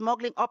organized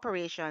smuggling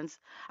operations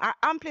are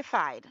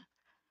amplified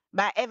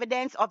by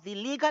evidence of the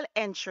illegal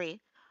entry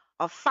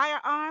of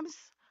firearms,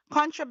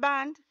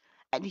 contraband,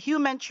 and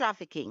human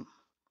trafficking.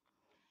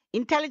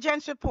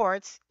 Intelligence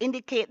reports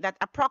indicate that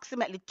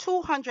approximately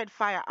 200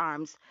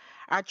 firearms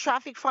are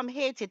trafficked from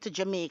Haiti to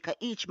Jamaica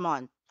each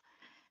month,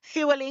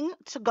 fueling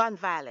to gun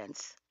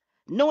violence.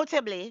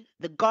 Notably,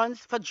 the guns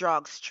for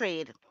drugs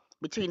trade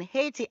between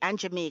Haiti and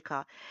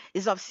Jamaica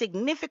is of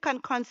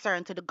significant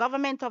concern to the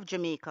government of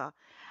Jamaica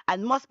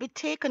and must be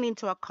taken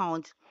into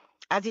account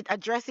as it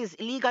addresses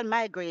illegal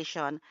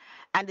migration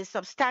and the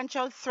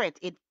substantial threat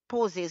it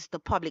poses to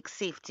public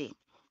safety.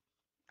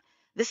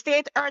 The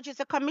state urges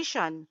the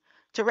Commission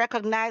to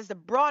recognize the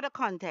broader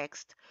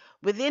context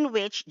within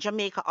which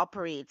Jamaica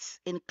operates,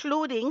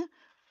 including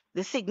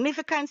the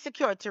significant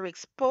security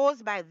risks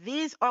posed by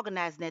these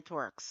organized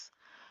networks.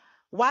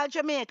 While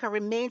Jamaica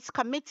remains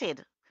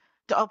committed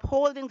to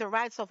upholding the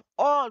rights of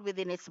all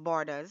within its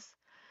borders,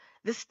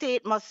 the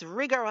state must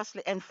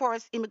rigorously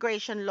enforce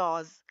immigration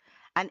laws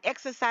and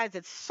exercise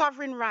its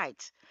sovereign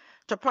right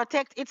to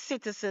protect its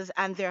citizens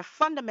and their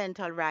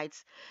fundamental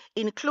rights,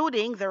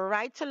 including the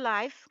right to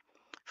life,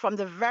 from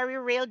the very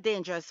real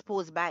dangers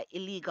posed by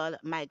illegal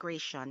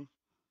migration.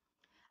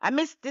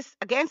 Against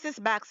this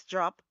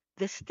backdrop,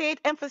 the state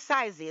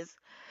emphasizes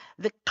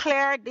the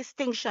clear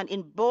distinction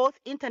in both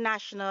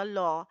international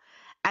law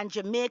and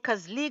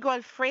Jamaica's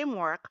legal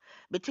framework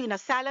between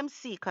asylum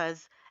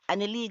seekers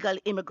and illegal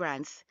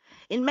immigrants.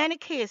 In many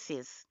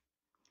cases,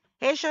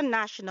 Haitian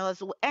nationals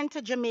who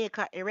enter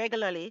Jamaica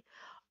irregularly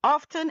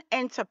often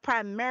enter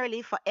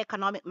primarily for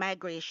economic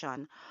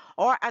migration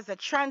or as a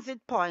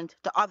transit point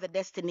to other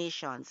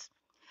destinations.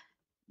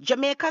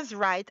 Jamaica's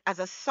right as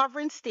a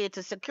sovereign state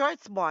to secure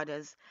its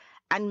borders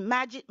and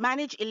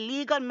manage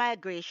illegal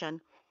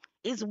migration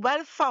is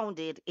well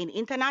founded in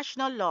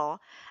international law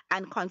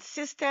and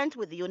consistent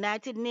with the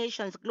United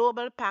Nations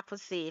Global Pact for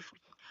Safe,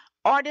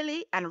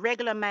 Orderly, and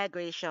Regular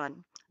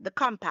Migration, the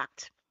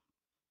Compact.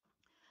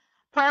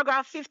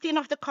 Paragraph 15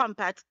 of the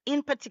Compact,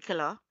 in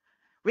particular,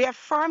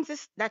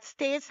 reaffirms that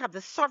states have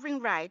the sovereign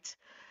right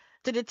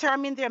to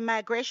determine their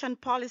migration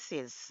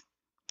policies.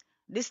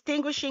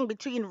 distinguishing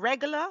between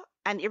regular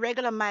and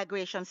irregular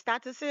migration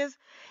statuses,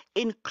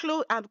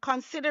 include and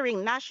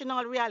considering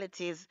national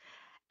realities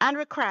and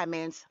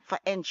requirements for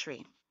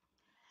entry.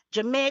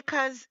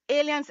 Jamaica's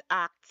Aliens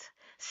Act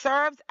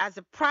serves as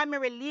the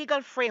primary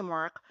legal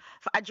framework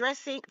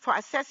for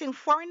assessing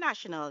foreign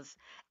nationals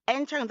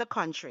entering the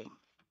country.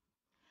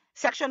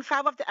 Section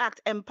 5 of the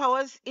Act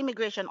empowers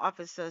immigration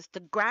officers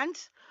to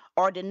grant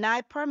or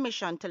deny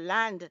permission to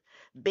land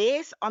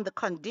based on the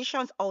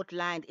conditions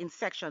outlined in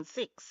Section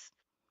 6.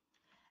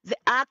 The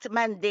Act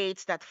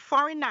mandates that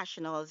foreign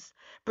nationals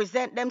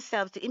present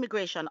themselves to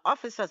immigration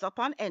officers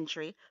upon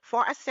entry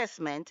for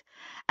assessment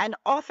and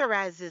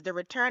authorizes the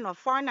return of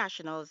foreign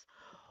nationals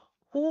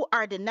who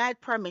are denied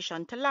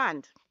permission to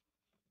land.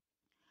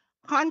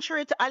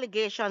 Contrary to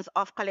allegations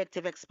of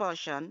collective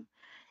expulsion,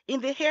 in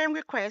the hearing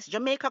request,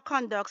 Jamaica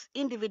conducts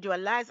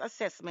individualized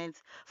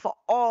assessments for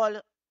all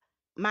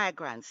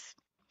migrants.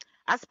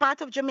 As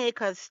part of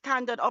Jamaica's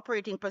standard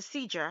operating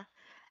procedure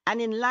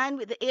and in line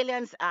with the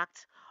Aliens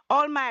Act,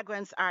 all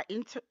migrants are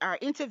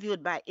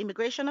interviewed by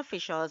immigration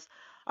officials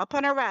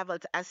upon arrival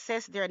to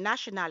assess their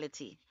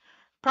nationality,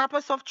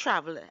 purpose of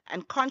travel,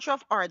 and country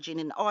of origin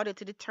in order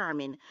to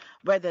determine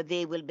whether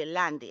they will be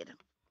landed.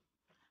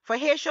 For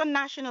Haitian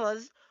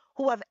nationals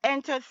who have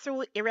entered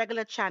through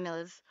irregular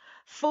channels,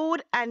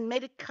 food and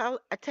medical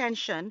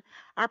attention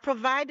are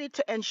provided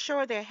to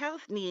ensure their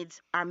health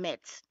needs are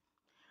met.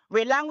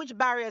 Where language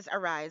barriers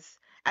arise,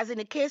 as in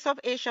the case of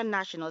Asian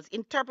nationals,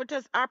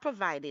 interpreters are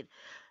provided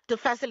to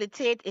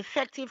facilitate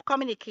effective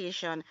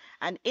communication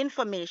and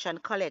information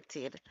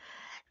collected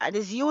and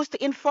is used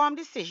to inform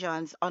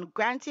decisions on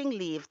granting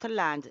leave to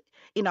land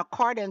in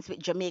accordance with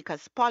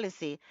Jamaica's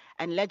policy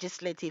and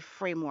legislative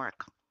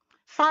framework.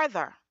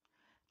 Further,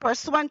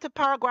 pursuant to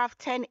paragraph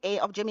 10A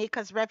of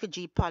Jamaica's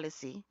refugee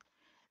policy,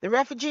 the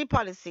refugee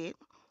policy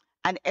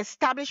and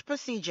established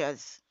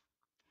procedures,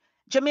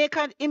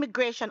 Jamaican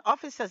immigration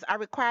officers are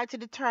required to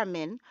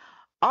determine,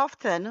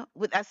 often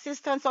with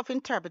assistance of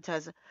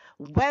interpreters,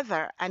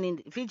 whether an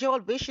individual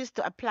wishes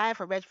to apply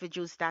for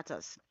refugee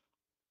status.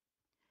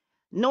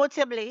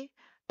 Notably,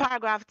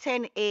 paragraph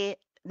 10A(9)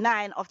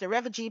 of the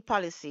refugee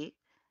policy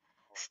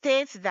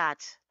states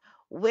that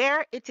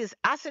where it is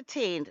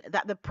ascertained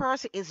that the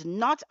person is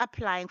not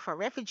applying for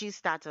refugee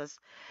status,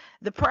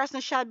 the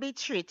person shall be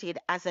treated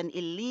as an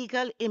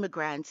illegal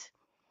immigrant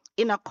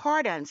in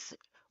accordance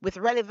with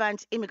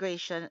relevant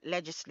immigration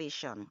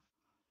legislation.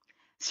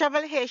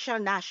 Several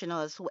Haitian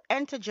nationals who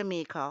enter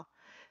Jamaica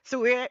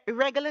through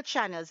irregular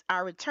channels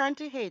are returned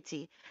to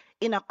Haiti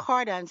in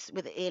accordance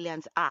with the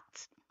Aliens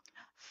Act,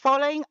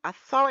 following a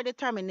thorough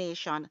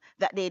determination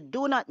that they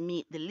do not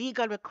meet the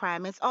legal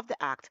requirements of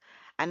the Act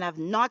and have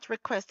not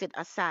requested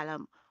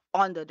asylum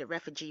under the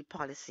refugee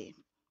policy.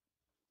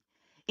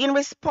 In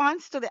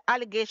response to the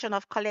allegation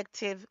of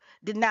collective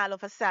denial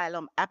of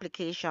asylum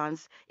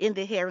applications in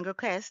the hearing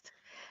request,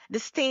 the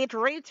state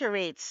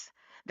reiterates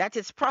that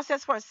its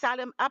process for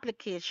asylum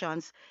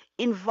applications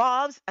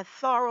involves a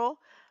thorough,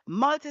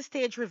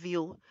 multi-stage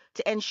review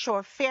to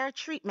ensure fair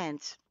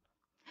treatment.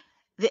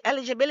 The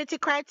eligibility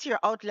criteria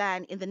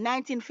outlined in the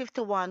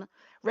 1951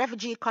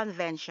 Refugee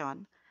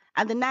Convention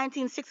and the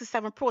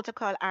 1967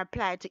 Protocol are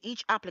applied to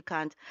each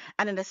applicant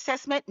and an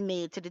assessment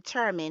made to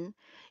determine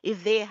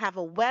if they have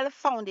a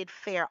well-founded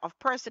fear of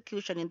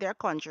persecution in their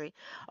country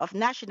of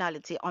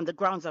nationality on the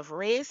grounds of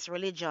race,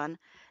 religion,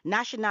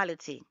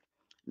 nationality,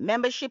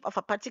 membership of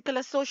a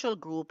particular social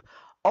group,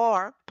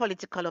 or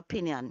political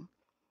opinion.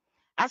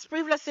 As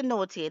previously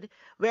noted,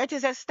 where it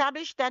is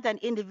established that an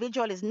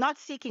individual is not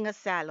seeking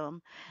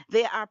asylum,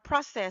 they are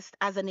processed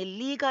as an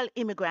illegal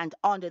immigrant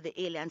under the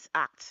Aliens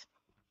Act.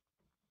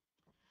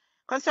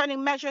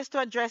 Concerning measures to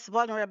address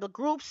vulnerable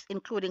groups,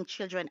 including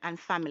children and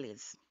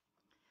families.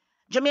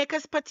 Jamaica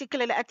is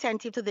particularly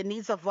attentive to the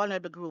needs of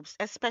vulnerable groups,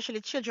 especially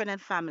children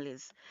and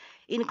families,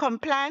 in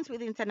compliance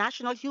with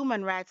international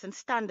human rights and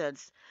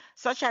standards,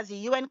 such as the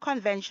UN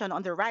Convention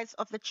on the Rights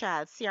of the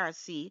Child,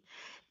 CRC.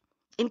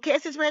 In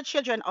cases where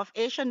children of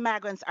Asian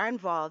migrants are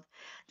involved,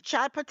 the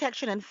Child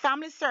Protection and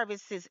Family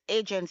Services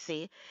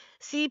Agency,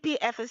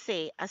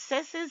 CPFSA,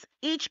 assesses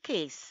each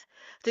case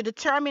to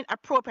determine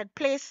appropriate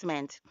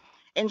placement,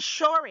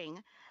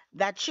 ensuring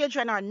that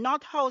children are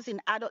not housed in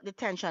adult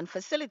detention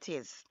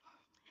facilities.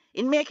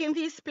 In making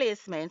these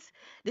placements,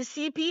 the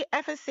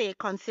CPFSA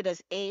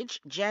considers age,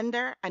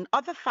 gender, and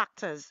other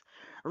factors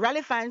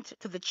relevant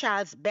to the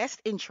child's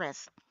best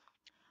interest.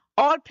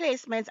 All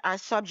placements are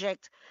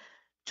subject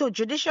to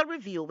judicial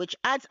review, which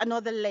adds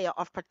another layer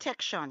of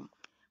protection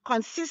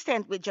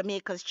consistent with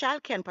Jamaica's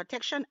Child Care and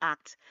Protection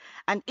Act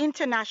and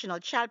international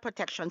child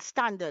protection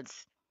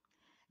standards.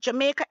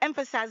 Jamaica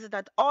emphasizes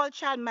that all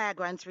child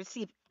migrants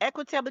receive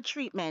equitable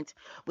treatment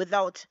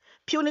without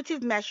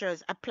punitive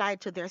measures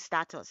applied to their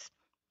status.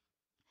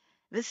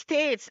 The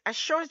States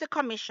assures the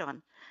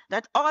Commission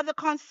that all the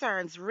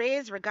concerns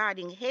raised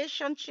regarding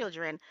Haitian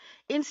children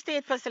in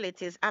state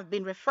facilities have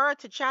been referred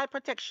to Child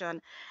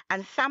Protection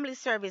and Family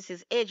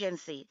Services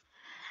Agency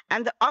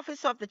and the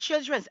Office of the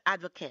Children's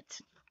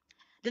Advocate.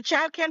 The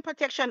Child Care and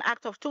Protection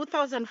Act of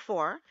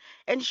 2004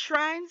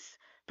 enshrines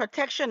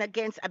protection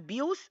against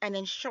abuse and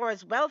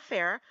ensures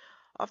welfare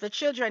of the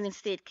children in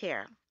state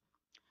care.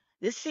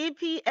 The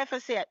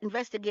CPFSA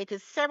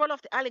investigated several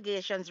of the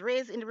allegations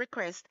raised in the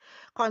request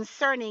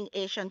concerning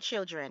Asian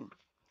children,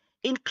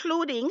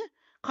 including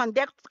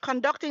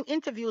conducting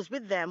interviews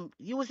with them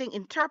using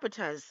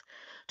interpreters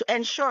to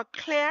ensure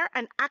clear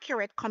and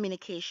accurate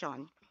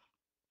communication.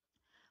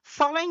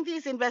 Following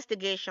these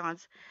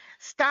investigations,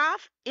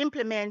 staff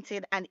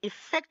implemented an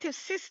effective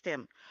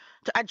system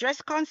to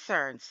address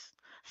concerns.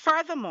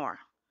 Furthermore,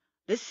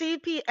 the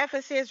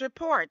CPFSA's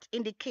report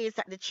indicates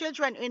that the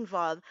children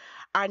involved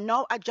are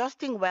now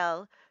adjusting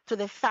well to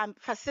the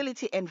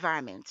facility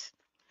environment.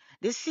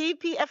 The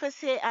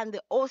CPFSA and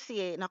the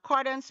OCA, in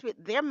accordance with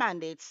their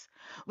mandates,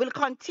 will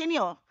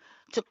continue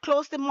to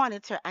closely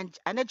monitor and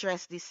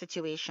address this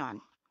situation.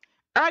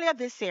 Earlier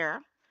this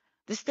year,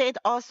 the state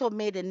also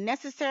made the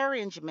necessary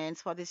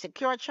arrangements for the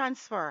secure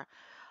transfer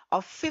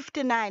of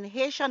 59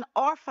 Haitian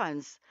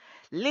orphans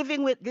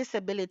living with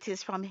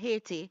disabilities from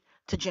Haiti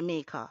to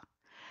Jamaica.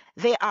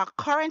 They are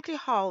currently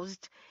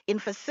housed in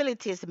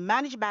facilities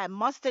managed by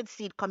mustard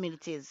seed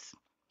communities.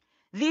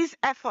 These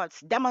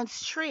efforts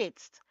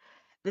demonstrate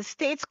the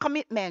state's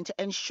commitment to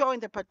ensuring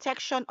the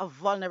protection of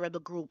vulnerable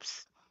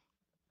groups.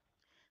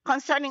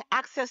 Concerning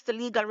access to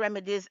legal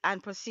remedies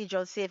and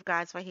procedural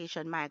safeguards for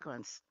Haitian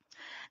migrants,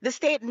 the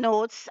state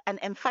notes and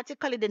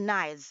emphatically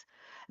denies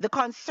the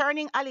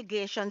concerning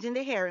allegations in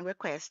the hearing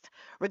request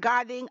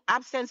regarding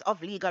absence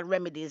of legal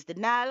remedies,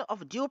 denial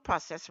of due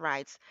process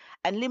rights,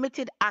 and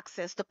limited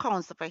access to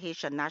counsel for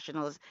Haitian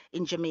nationals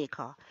in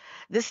Jamaica.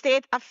 The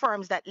state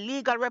affirms that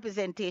legal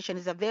representation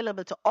is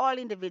available to all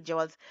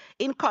individuals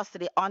in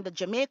custody under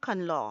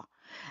Jamaican law.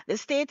 The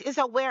state is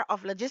aware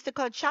of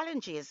logistical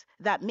challenges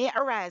that may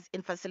arise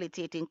in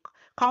facilitating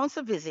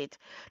council visit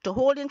to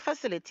holding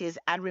facilities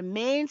and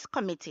remains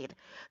committed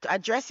to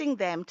addressing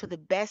them to the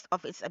best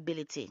of its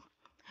ability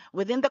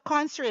within the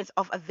constraints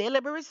of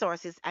available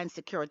resources and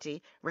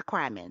security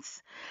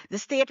requirements. The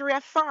state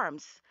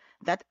reaffirms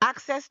that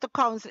access to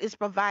counsel is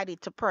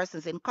provided to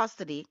persons in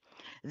custody,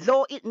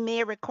 though it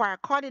may require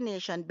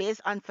coordination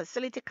based on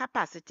facility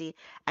capacity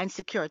and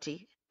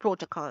security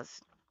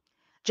protocols.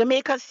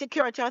 Jamaica's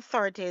security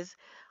authorities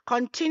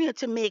continue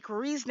to make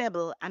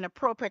reasonable and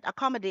appropriate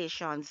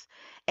accommodations,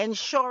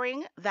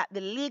 ensuring that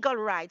the legal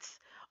rights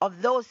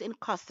of those in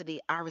custody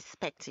are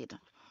respected.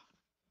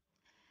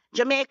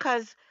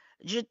 Jamaica's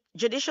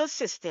judicial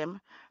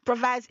system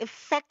provides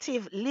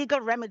effective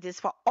legal remedies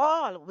for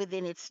all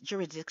within its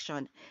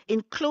jurisdiction,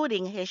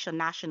 including Haitian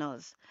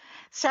nationals.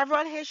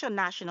 Several Haitian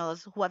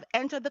nationals who have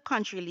entered the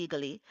country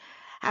legally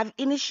have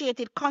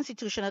initiated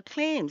constitutional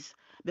claims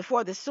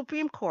before the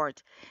Supreme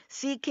Court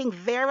seeking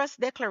various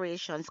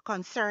declarations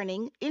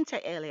concerning,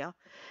 inter alia,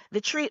 the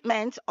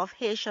treatment of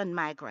Haitian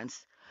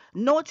migrants.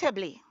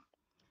 Notably,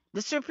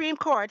 the Supreme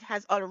Court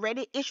has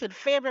already issued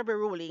favorable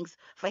rulings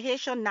for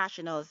Haitian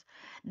nationals,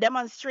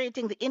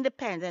 demonstrating the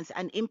independence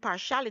and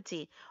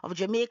impartiality of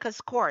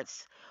Jamaica's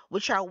courts,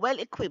 which are well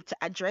equipped to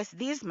address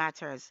these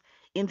matters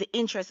in the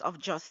interest of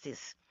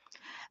justice.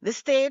 The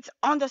state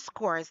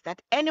underscores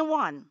that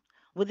anyone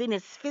within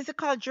its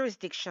physical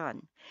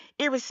jurisdiction,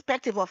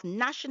 irrespective of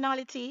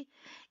nationality,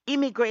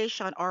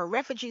 immigration, or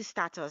refugee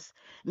status,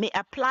 may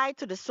apply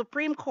to the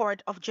Supreme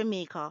Court of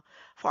Jamaica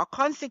for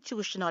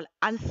constitutional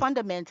and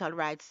fundamental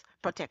rights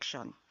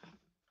protection.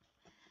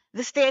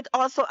 The state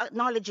also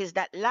acknowledges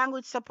that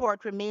language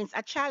support remains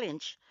a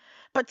challenge,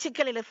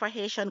 particularly for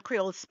Haitian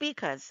Creole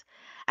speakers,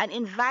 and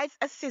invites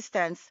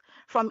assistance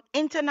from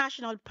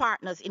international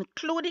partners,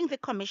 including the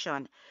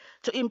Commission,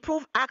 to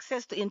improve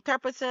access to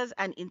interpreters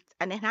and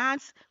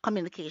enhance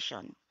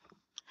communication.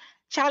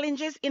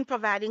 Challenges in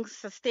providing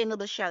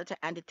sustainable shelter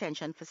and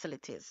detention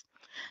facilities.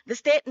 The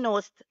state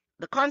notes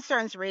the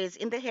concerns raised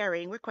in the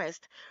hearing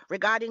request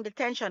regarding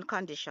detention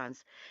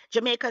conditions.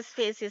 Jamaica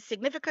faces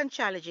significant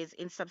challenges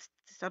in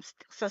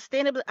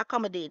sustainable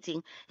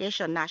accommodating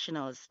Haitian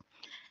nationals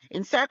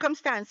in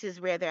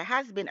circumstances where there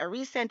has been a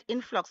recent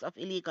influx of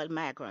illegal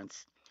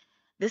migrants.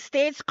 The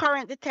state's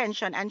current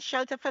detention and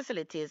shelter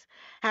facilities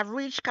have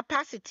reached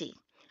capacity,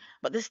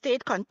 but the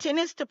state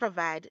continues to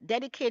provide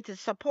dedicated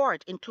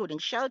support, including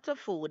shelter,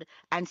 food,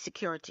 and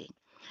security.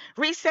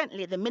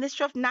 Recently, the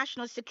Ministry of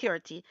National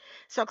Security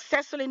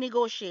successfully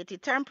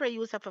negotiated temporary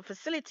use of a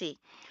facility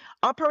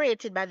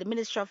operated by the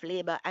Ministry of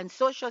Labor and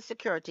Social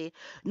Security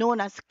known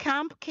as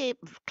Camp Cape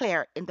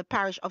Clare in the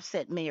parish of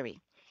St.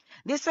 Mary.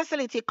 This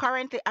facility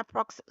currently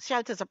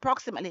shelters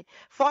approximately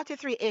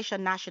 43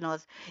 Asian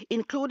nationals,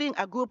 including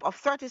a group of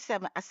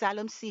 37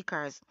 asylum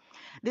seekers.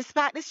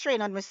 Despite the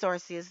strain on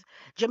resources,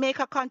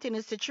 Jamaica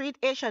continues to treat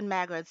Asian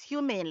migrants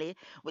humanely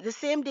with the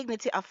same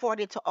dignity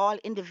afforded to all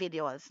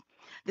individuals.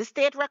 The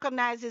state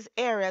recognizes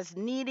areas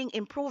needing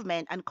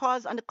improvement and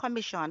calls on the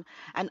Commission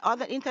and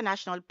other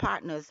international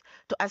partners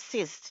to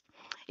assist.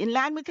 In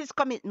line with its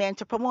commitment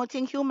to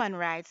promoting human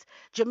rights,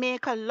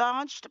 Jamaica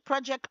launched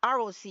Project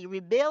ROC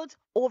Rebuild,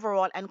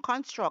 Overall, and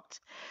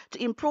Construct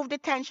to improve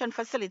detention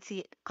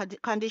facility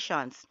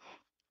conditions.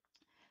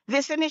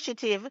 This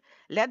initiative,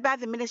 led by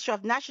the Ministry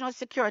of National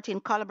Security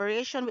in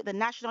collaboration with the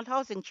National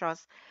Housing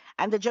Trust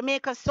and the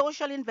Jamaica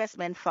Social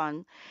Investment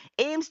Fund,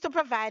 aims to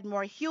provide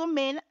more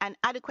humane and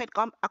adequate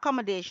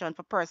accommodation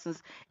for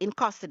persons in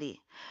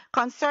custody.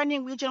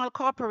 Concerning regional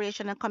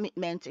cooperation and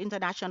commitment to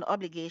international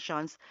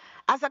obligations,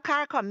 as a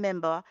CARICOM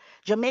member,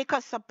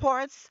 Jamaica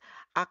supports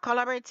a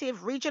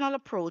collaborative regional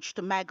approach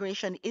to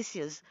migration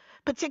issues,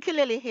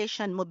 particularly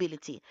Haitian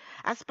mobility.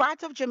 As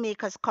part of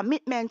Jamaica's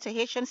commitment to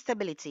Haitian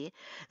stability,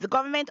 the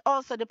government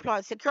also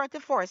deployed security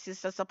forces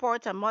to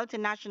support a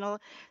multinational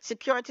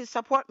security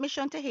support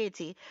mission to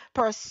Haiti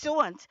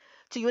pursuant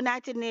to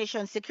United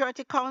Nations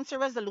Security Council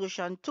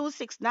Resolution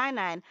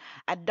 2699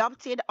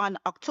 adopted on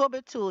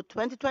October 2,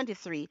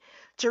 2023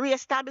 to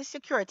reestablish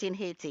security in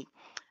Haiti.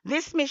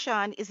 This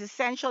mission is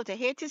essential to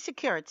Haiti's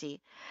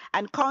security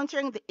and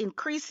countering the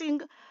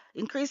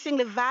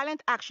increasingly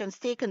violent actions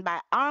taken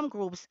by armed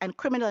groups and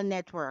criminal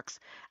networks,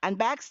 and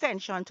by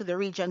extension to the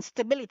region's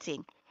stability.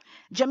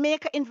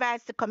 Jamaica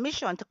invites the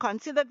Commission to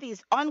consider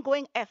these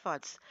ongoing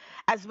efforts,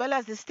 as well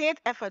as the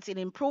state efforts in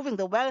improving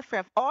the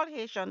welfare of all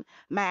Haitian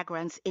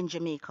migrants in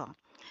Jamaica.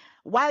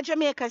 While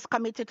Jamaica is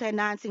committed to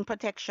enhancing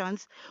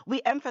protections,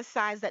 we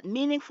emphasize that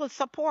meaningful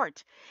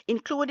support,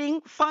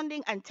 including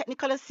funding and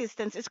technical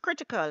assistance, is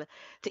critical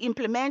to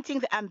implementing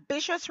the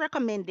ambitious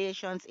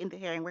recommendations in the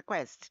hearing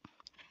request.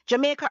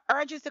 Jamaica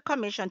urges the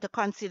Commission to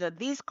consider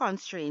these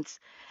constraints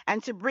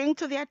and to bring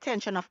to the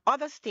attention of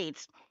other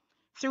states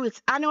through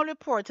its annual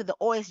report to the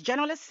OAS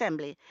General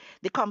Assembly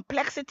the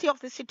complexity of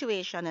the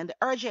situation and the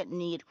urgent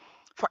need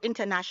for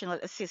international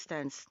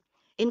assistance.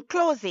 In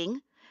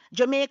closing,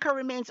 Jamaica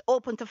remains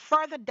open to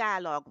further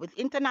dialogue with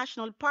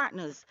international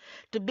partners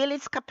to build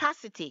its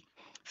capacity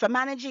for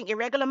managing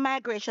irregular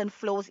migration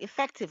flows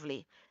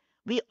effectively.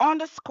 We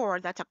underscore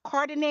that a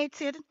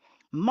coordinated,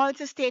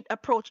 multi state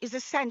approach is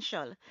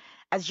essential,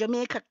 as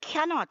Jamaica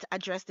cannot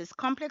address this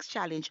complex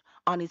challenge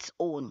on its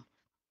own.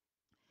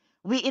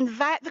 We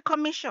invite the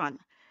Commission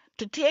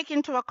to take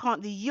into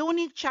account the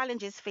unique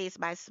challenges faced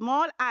by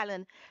small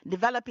island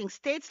developing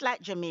states like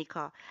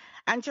Jamaica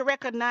and to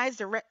recognize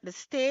the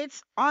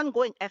state's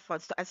ongoing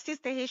efforts to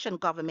assist the Haitian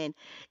government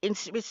in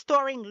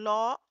restoring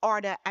law,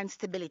 order, and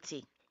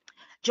stability.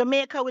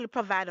 Jamaica will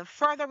provide a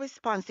further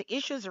response to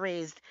issues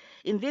raised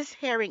in this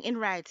hearing in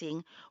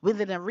writing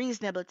within a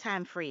reasonable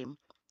time frame.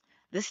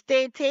 The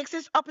state takes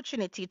this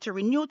opportunity to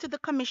renew to the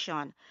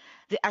Commission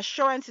the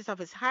assurances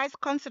of its highest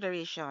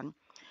consideration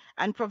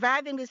and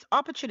providing this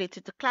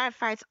opportunity to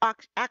clarify its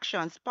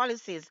actions,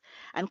 policies,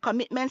 and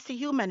commitments to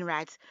human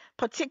rights,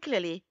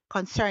 particularly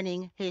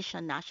concerning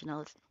Haitian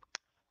nationals.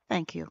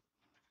 Thank you.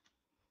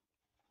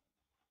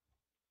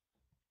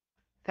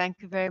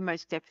 Thank you very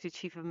much, Deputy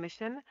Chief of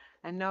Mission.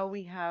 And now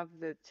we have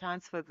the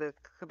chance for the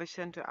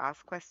Commission to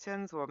ask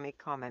questions or make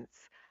comments.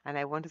 And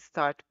I want to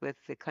start with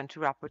the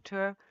country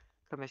rapporteur,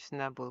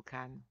 Commissioner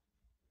Bulkan.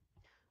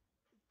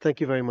 Thank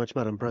you very much,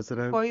 Madam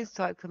President. Before you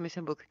start,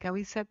 Commissioner Bulkan, can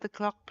we set the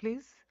clock,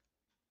 please?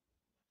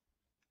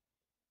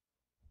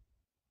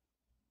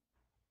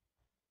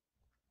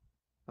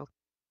 Okay.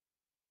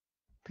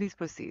 Please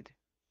proceed.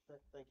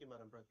 Thank you,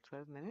 Madam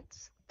President. 12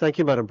 minutes. Thank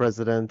you, Madam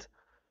President.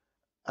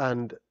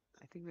 And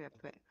I think we have.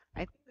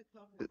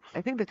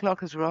 I think the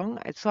clock is wrong.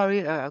 I'm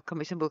sorry,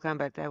 Commissioner Bulkan,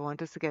 but I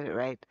want us to get it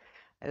right.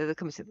 The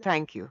Commission.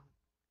 Thank you.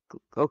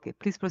 Okay,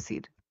 please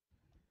proceed.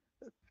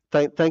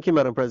 thank you,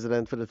 Madam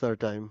President, for the third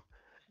time.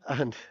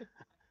 And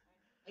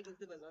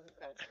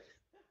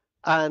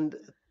and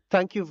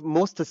thank you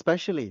most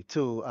especially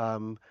to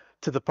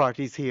the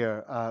parties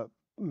here,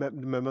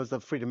 members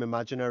of Freedom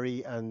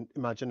Imaginary and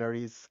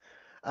Imaginaries,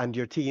 and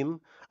your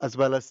team, as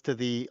well as to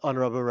the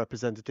honorable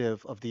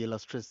representative of the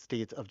illustrious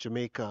state of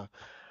Jamaica,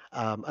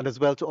 and as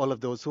well to all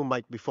of those who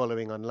might be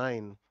following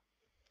online.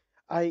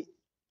 I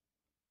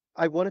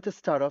I wanted to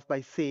start off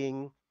by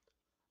saying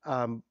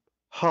um,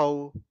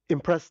 how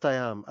impressed I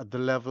am at the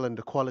level and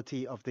the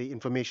quality of the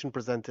information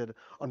presented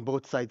on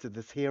both sides of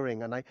this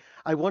hearing. And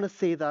I want to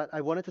say that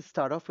I wanted to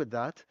start off with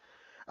that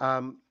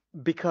um,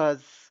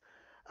 because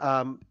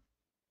um,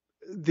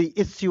 the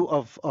issue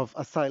of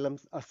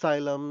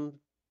asylum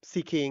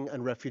seeking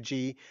and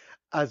refugee,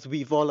 as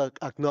we've all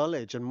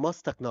acknowledged and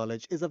must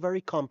acknowledge, is a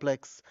very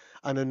complex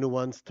and a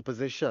nuanced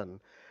position.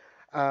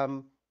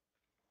 Um,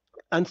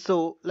 and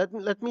so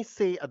let me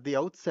say at the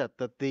outset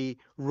that the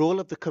role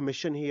of the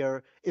Commission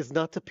here is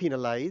not to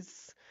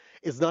penalize,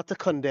 is not to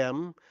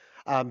condemn.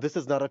 This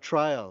is not a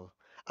trial.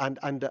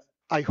 And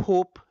I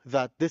hope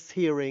that this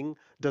hearing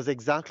does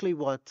exactly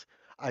what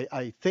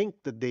I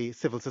think that the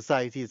civil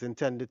society is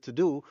intended to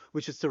do,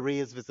 which is to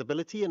raise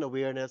visibility and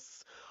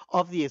awareness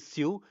of the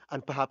issue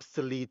and perhaps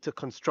to lead to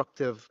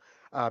constructive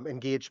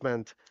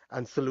engagement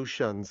and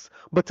solutions.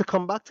 But to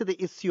come back to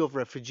the issue of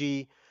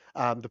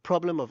the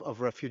problem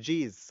of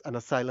refugees and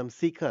asylum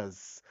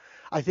seekers.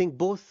 I think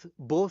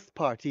both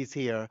parties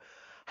here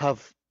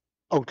have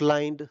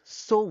outlined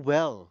so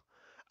well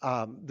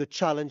the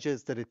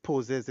challenges that it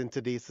poses in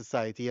today's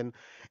society. And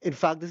in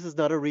fact, this is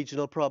not a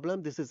regional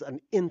problem. This is an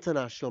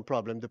international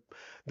problem.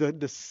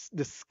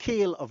 The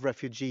scale of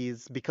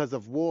refugees because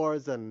of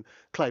wars and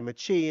climate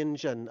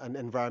change and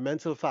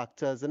environmental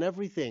factors and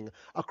everything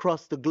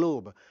across the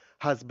globe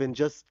has been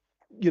just,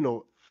 you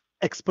know,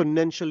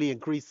 exponentially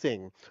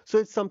increasing. So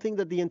it's something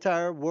that the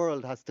entire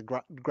world has to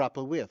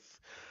grapple with.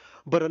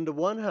 But on the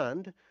one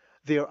hand,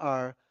 there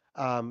are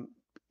um,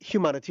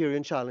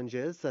 humanitarian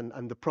challenges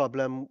and the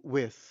problem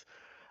with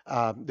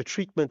the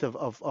treatment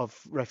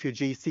of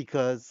refugee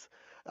seekers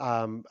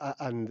and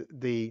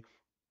the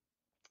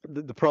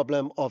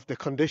problem of the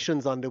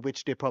conditions under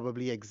which they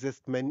probably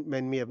exist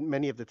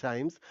many of the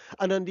times.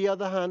 And on the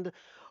other hand,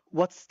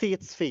 what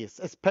states face,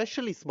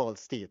 especially small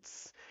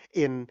states,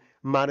 in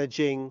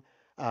managing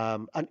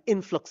an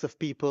influx of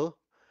people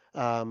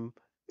um,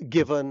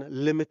 given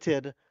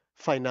limited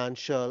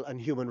financial and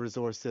human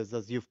resources,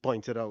 as you've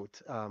pointed out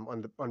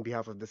on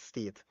behalf of the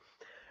state.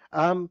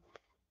 Um,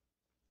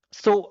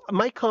 so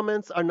my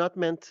comments are not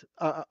meant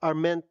are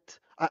meant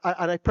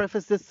and I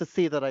preface this to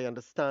say that I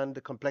understand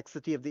the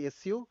complexity of the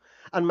issue,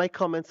 and my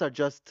comments are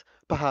just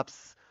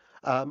perhaps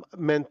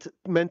meant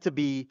to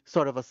be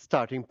sort of a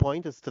starting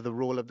point as to the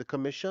role of the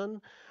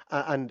commission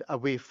and a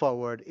way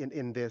forward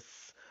in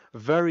this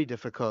very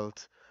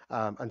difficult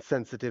and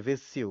sensitive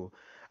issue.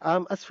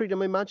 As Freedom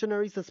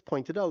Imaginaries has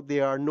pointed out,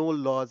 there are no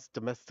laws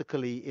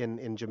domestically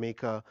in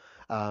Jamaica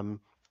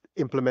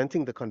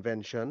implementing the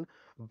convention,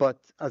 but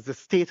as the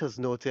state has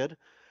noted,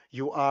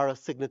 you are a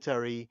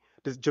signatory,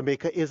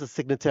 Jamaica is a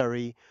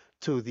signatory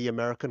to the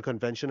American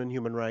Convention on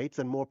Human Rights,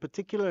 and more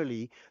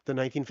particularly the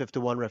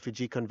 1951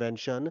 Refugee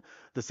Convention,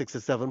 the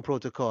 67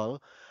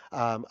 Protocol.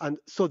 And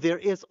so there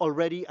is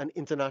already an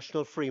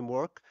international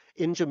framework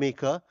in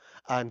Jamaica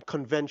and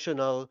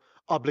conventional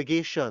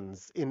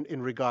obligations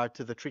in regard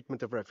to the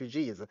treatment of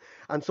refugees.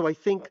 And so I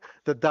think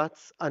that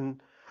that's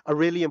a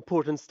really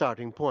important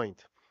starting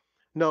point.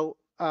 Now,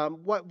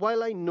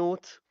 while I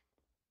note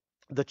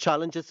the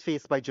challenges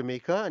faced by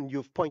Jamaica, and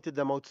you've pointed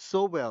them out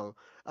so well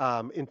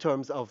in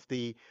terms of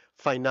the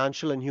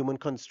financial and human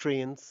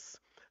constraints,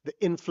 the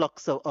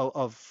influx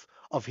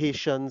of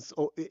Haitians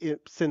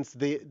since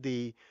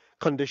the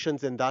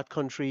conditions in that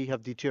country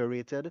have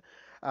deteriorated,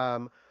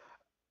 um,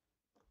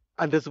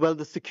 and as well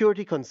the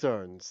security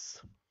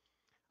concerns.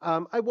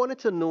 I wanted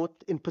to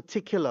note in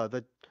particular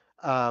that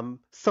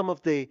some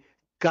of the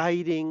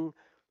guiding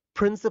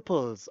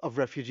principles of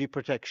refugee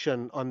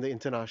protection on the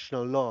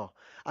international law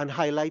and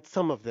highlight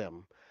some of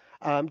them,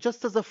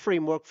 just as a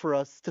framework for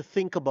us to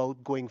think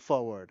about going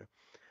forward.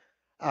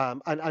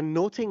 And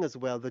noting as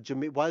well that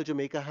while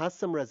Jamaica has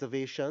some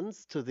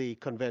reservations to the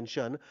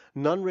convention,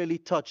 none really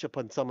touch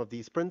upon some of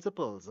these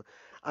principles.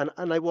 And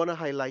I want to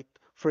highlight,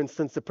 for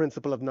instance, the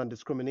principle of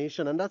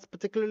non-discrimination. And that's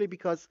particularly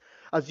because,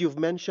 as you've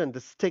mentioned,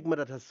 the stigma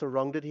that has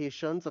surrounded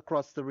Haitians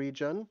across the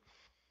region,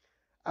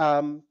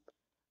 um,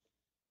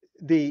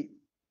 the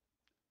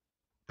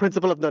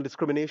principle of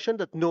non-discrimination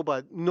that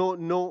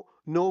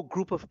no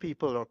group of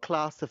people or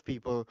class of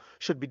people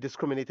should be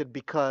discriminated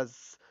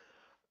because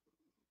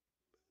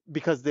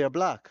they're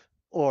black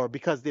or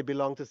because they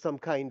belong to some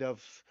kind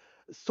of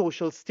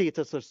social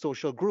status or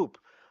social group.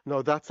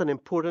 Now, that's an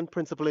important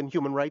principle in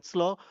human rights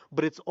law,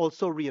 but it's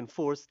also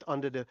reinforced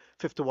under the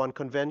 51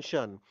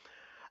 Convention.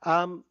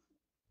 Um,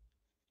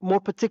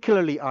 More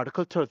particularly,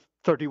 Article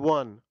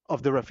 31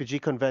 of the Refugee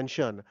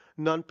Convention,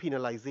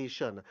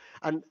 non-penalization.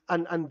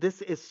 And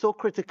this is so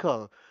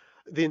critical.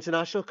 The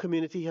international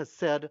community has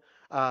said,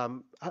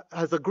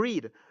 has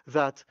agreed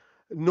that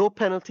no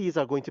penalties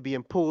are going to be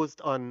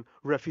imposed on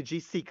refugee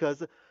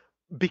seekers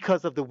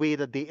because of the way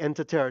that they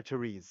enter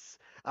territories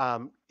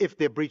if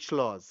they breach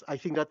laws. I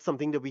think that's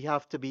something that we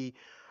have to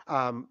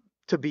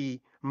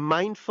be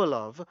mindful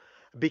of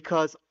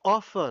because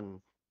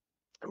often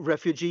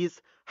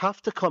refugees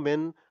have to come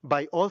in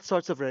by all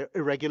sorts of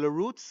irregular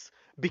routes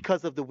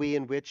because of the way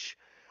in which,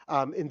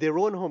 in their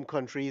own home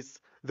countries,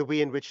 the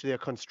way in which they are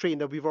constrained.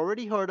 Now, we've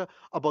already heard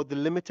about the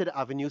limited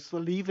avenues for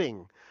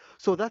leaving.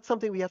 So that's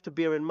something we have to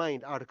bear in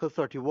mind, Article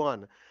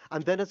 31.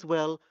 And then as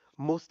well,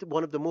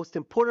 one of the most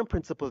important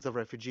principles of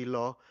refugee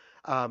law,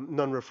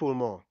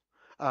 non-refoulement.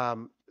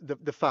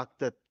 The fact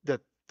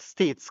that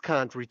states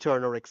can't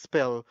return or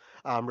expel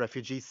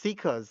refugee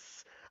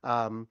seekers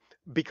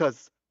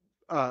because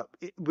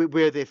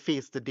where they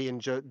face the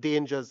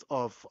dangers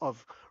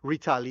of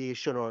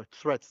retaliation or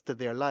threats to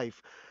their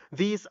life.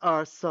 These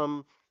are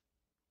some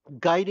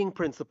guiding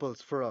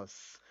principles for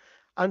us.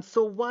 And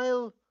so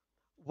while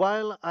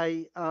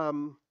I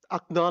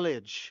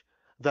acknowledge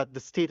that the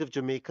state of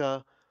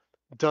Jamaica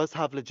does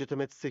have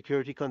legitimate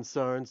security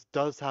concerns,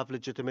 does have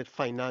legitimate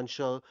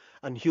financial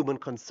and human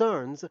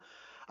concerns.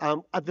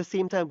 At the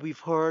same time, we've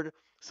heard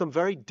some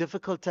very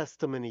difficult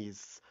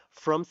testimonies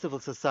from civil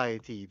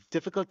society,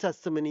 difficult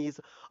testimonies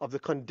of the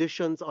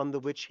conditions under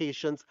which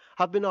Haitians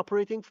have been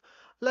operating,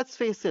 let's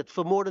face it,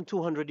 for more than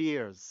 200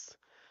 years,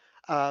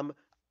 um,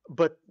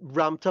 but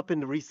ramped up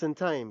in recent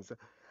times.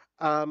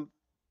 Um,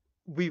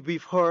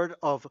 we've heard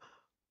of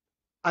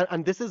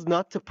and this is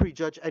not to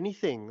prejudge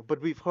anything,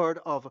 but we've heard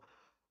of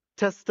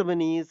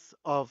testimonies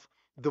of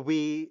the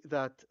way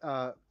that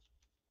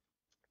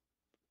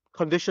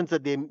conditions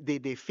that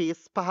they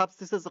face. Perhaps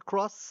this is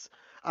across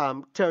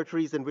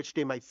territories in which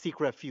they might seek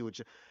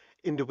refuge,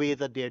 in the way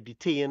that they're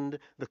detained,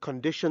 the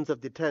conditions of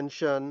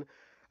detention,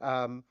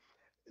 um,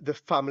 the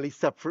family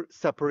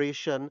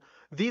separation.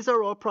 These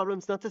are all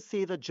problems, not to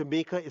say that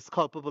Jamaica is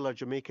culpable or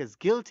Jamaica is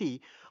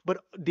guilty,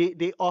 but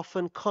they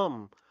often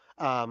come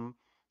um,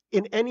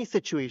 in any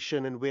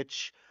situation in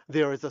which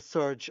there is a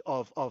surge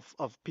of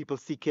people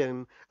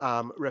seeking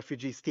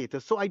refugee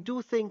status. So I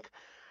do think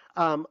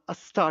a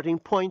starting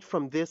point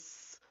from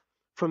this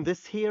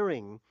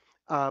hearing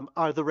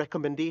are the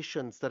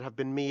recommendations that have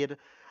been made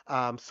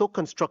so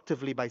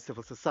constructively by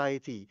civil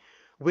society,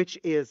 which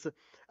is,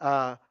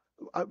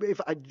 if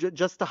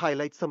just to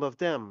highlight some of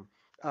them,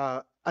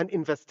 an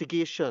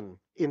investigation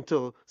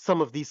into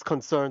some of these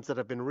concerns that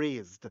have been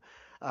raised,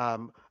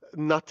 um,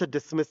 not to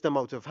dismiss them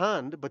out of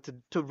hand, but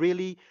to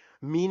really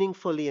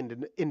meaningfully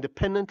and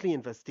independently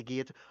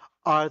investigate,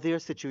 are there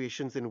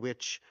situations in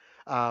which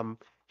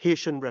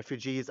Haitian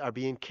refugees are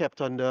being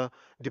kept under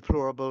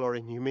deplorable or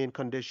inhumane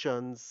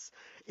conditions,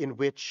 in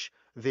which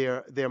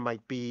there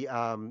might be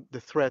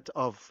the threat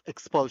of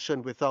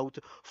expulsion without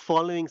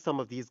following some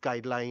of these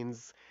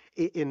guidelines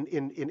in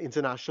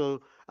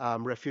international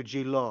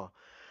refugee law.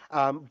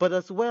 But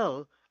as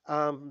well,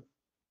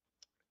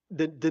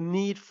 the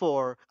need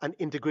for an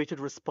integrated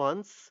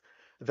response,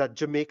 that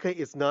Jamaica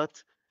is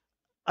not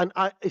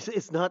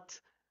is not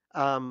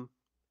um,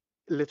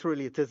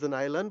 literally it is an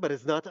island, but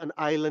it's not an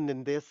island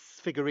in this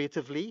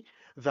figuratively,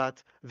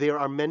 that there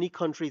are many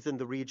countries in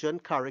the region,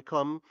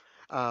 CARICOM,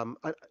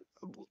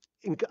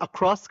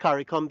 across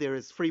CARICOM there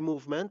is free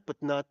movement, but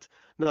not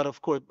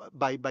of course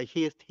by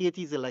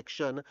Haiti's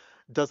election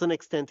doesn't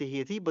extend to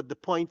Haiti. But the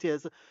point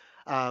is,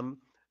 um,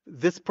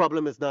 this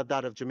problem is not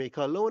that of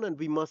Jamaica alone, and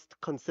we must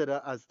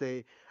consider, as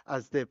the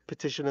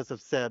petitioners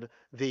have said,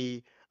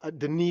 the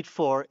need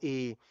for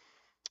a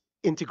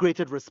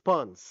integrated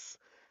response.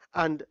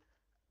 And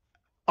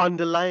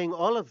underlying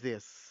all of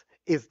this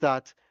is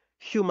that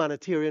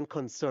humanitarian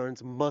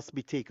concerns must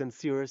be taken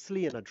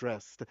seriously and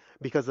addressed,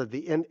 because at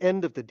the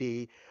end of the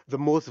day, the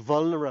most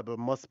vulnerable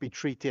must be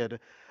treated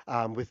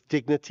with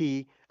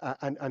dignity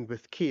and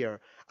with care.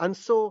 And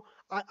so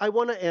I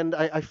want to end,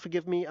 I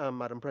forgive me,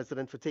 Madam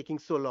President, for taking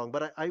so long,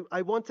 but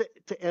I want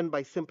to end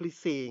by simply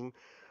saying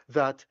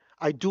that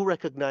I do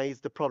recognize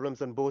the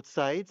problems on both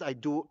sides. I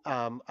do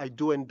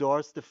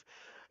endorse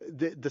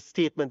the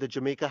statement that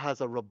Jamaica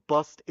has a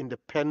robust,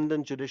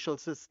 independent judicial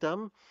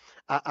system,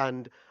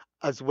 and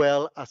as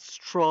well a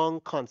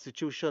strong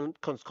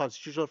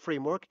constitutional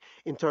framework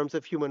in terms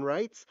of human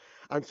rights.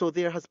 And so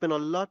there has been a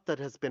lot that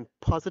has been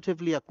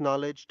positively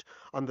acknowledged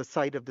on the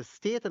side of the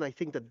state, and I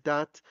think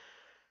that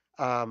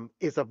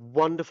is a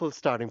wonderful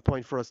starting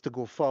point for us to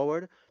go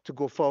forward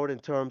in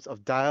terms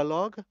of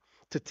dialogue,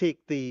 to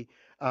take the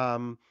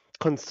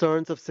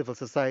concerns of civil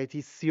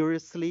society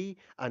seriously,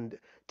 and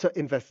to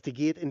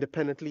investigate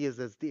independently as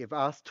they've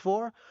asked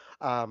for,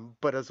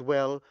 but as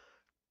well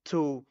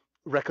to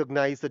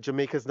recognize that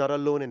Jamaica is not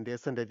alone in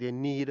this, and that they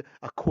need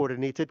a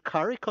coordinated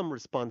CARICOM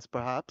response,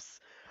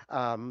 perhaps,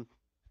 um,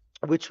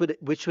 which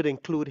would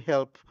include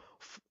help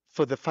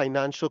for the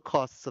financial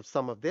costs of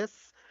some of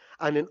this.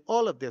 And in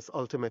all of this,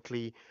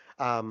 ultimately,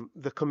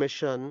 the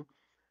Commission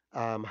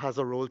has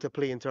a role to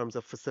play in terms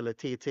of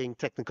facilitating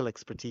technical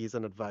expertise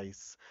and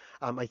advice.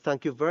 I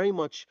thank you very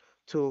much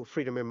to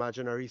Freedom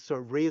Imaginary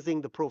for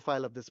raising the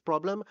profile of this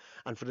problem,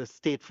 and for the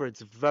state for its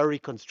very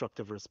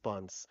constructive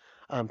response.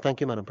 Thank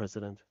you, Madam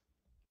President.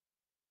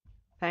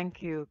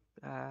 Thank you,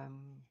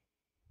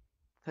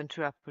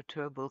 Country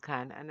Rapporteur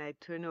Bulkan. And I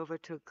turn over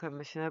to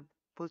Commissioner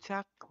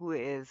Bulchak, who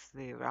is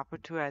the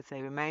rapporteur, as I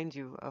remind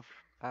you, of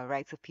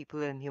rights of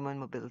people and human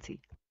mobility.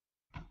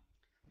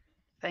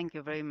 Thank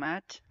you very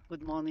much.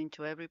 Good morning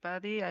to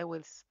everybody. I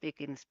will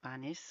speak in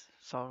Spanish,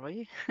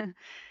 sorry,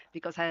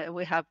 because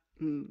we have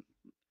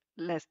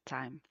less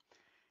time.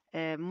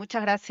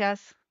 Muchas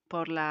gracias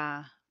por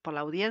la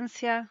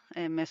audiencia.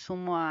 Me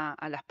sumo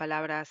a las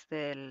palabras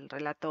del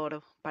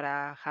relator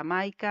para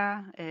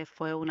Jamaica.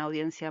 Fue una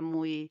audiencia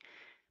muy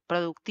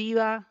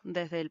productiva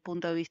desde el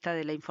punto de vista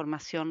de la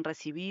información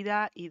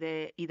recibida y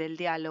del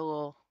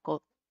diálogo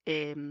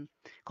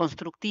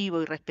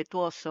constructivo y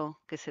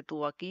respetuoso que se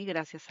tuvo aquí,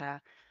 gracias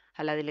a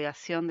la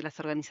delegación de las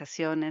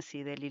organizaciones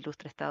y del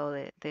ilustre Estado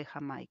de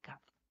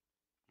Jamaica.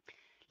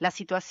 La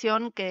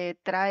situación que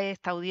trae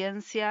esta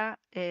audiencia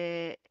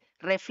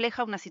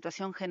refleja una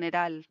situación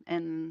general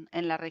en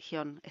la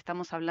región.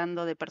 Estamos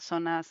hablando de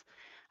personas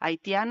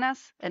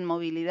haitianas en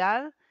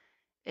movilidad,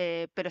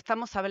 pero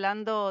estamos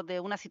hablando de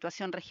una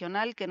situación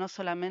regional que no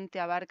solamente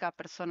abarca a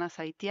personas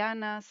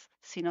haitianas,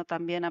 sino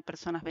también a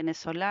personas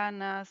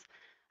venezolanas,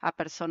 a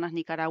personas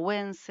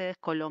nicaragüenses,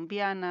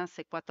 colombianas,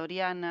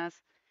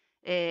 ecuatorianas.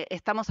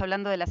 Estamos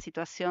hablando de la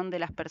situación de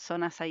las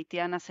personas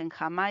haitianas en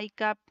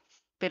Jamaica,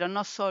 pero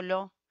no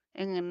solo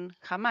en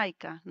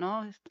Jamaica,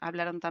 ¿no?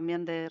 Hablaron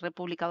también de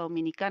República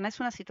Dominicana. Es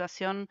una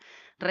situación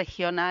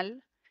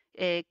regional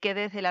que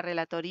desde la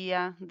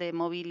Relatoría de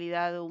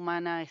Movilidad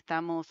Humana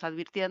estamos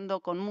advirtiendo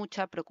con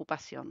mucha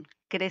preocupación,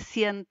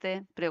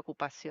 creciente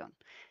preocupación.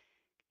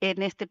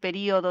 En este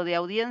periodo de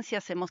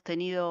audiencias hemos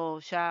tenido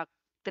ya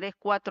 3,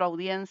 4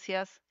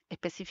 audiencias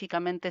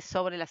específicamente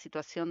sobre la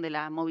situación de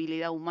la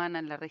movilidad humana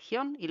en la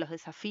región y los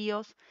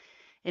desafíos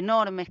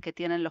enormes que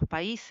tienen los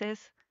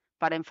países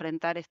para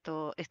enfrentar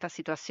esta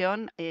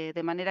situación,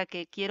 de manera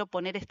que quiero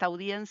poner esta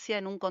audiencia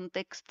en un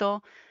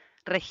contexto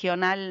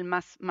regional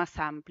más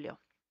amplio.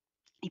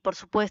 Y por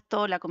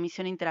supuesto, la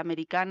Comisión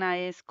Interamericana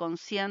es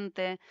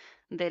consciente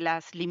de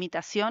las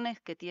limitaciones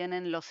que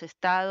tienen los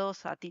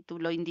estados a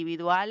título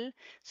individual,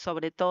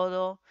 sobre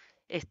todo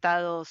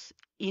estados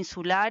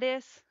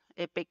insulares,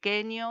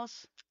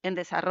 pequeños, en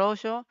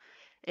desarrollo,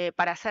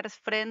 para hacer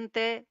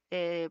frente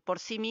por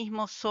sí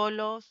mismos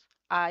solos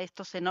a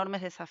estos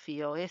enormes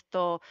desafíos.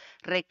 Esto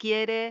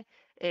requiere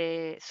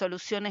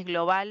soluciones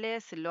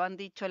globales, lo han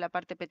dicho la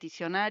parte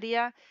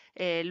peticionaria,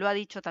 lo ha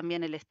dicho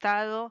también el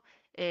Estado.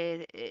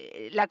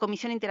 La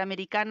Comisión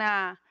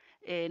Interamericana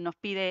nos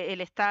pide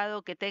el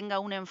Estado que tenga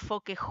un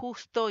enfoque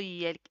justo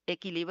y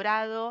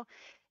equilibrado,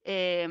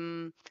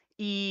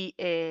 y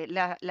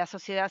la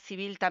sociedad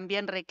civil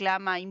también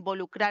reclama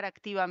involucrar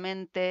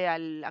activamente a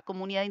la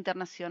comunidad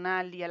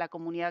internacional y a la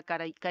comunidad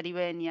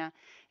caribeña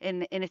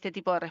en este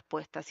tipo de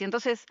respuestas. Y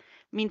entonces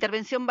mi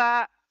intervención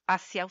va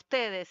hacia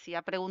ustedes y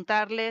a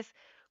preguntarles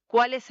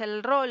cuál es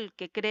el rol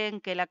que creen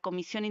que la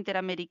Comisión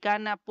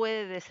Interamericana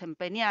puede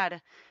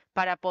desempeñar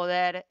para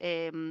poder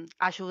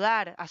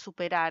ayudar a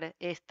superar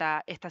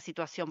esta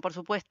situación. Por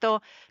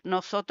supuesto,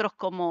 nosotros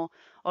como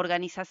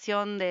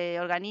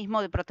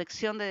organismo de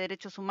protección de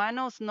derechos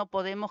humanos no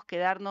podemos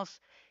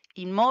quedarnos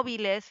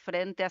inmóviles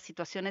frente a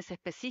situaciones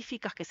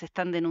específicas que se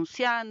están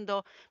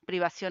denunciando,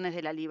 privaciones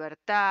de la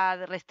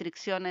libertad,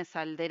 restricciones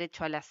al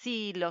derecho al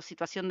asilo,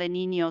 situación de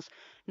niños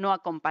no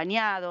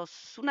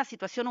acompañados, una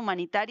situación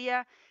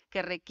humanitaria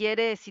que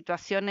requiere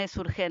situaciones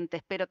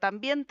urgentes, pero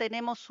también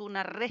tenemos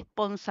una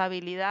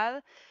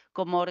responsabilidad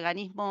como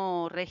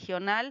organismo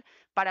regional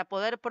para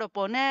poder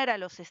proponer a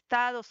los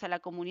estados, a la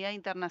comunidad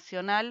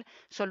internacional,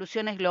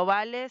 soluciones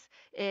globales.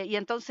 Y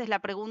entonces la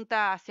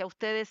pregunta hacia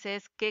ustedes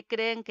es, ¿qué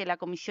creen que la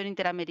Comisión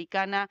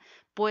Interamericana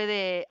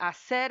puede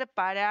hacer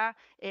para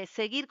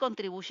seguir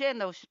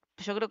contribuyendo?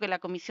 Yo creo que la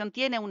Comisión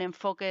tiene un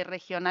enfoque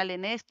regional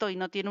en esto y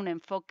no tiene un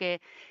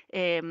enfoque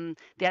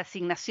de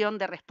asignación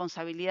de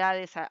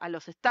responsabilidades a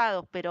los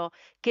estados, pero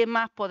 ¿qué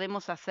más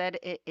podemos hacer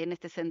en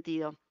este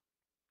sentido?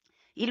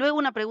 Y luego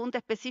una pregunta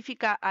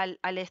específica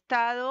al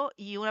Estado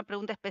y una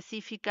pregunta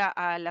específica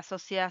a la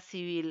sociedad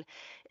civil.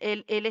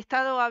 El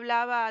Estado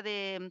hablaba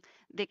de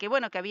que,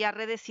 bueno, que había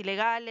redes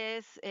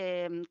ilegales,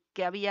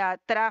 que había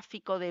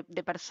tráfico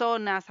de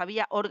personas,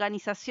 había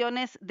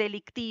organizaciones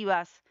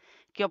delictivas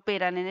que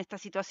operan en esta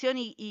situación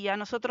y a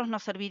nosotros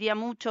nos serviría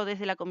mucho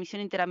desde la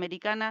Comisión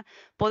Interamericana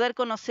poder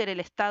conocer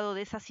el estado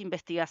de esas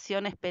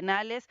investigaciones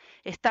penales.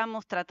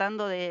 Estamos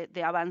tratando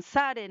de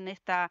avanzar en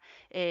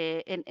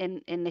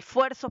en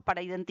esfuerzos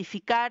para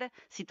identificar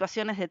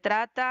situaciones de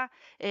trata,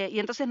 y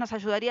entonces nos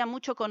ayudaría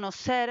mucho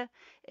conocer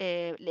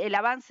el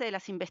avance de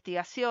las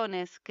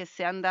investigaciones que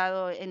se han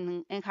dado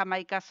en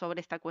Jamaica sobre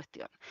esta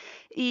cuestión.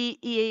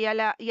 Y a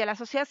la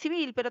sociedad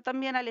civil, pero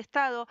también al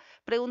Estado,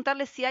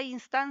 preguntarles si hay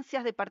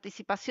instancias de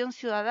participación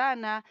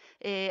ciudadana,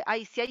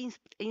 si hay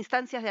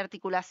instancias de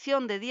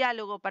articulación, de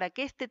diálogo, para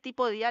que este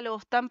tipo de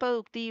diálogos tan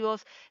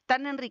productivos,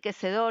 tan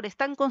enriquecedores,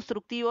 tan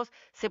constructivos,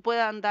 se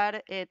puedan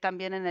dar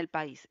también en el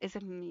país.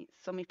 Esas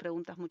son mis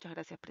preguntas. Muchas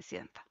gracias,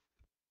 Presidenta.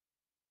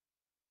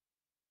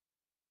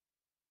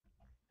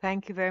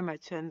 Thank you very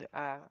much. And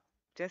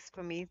just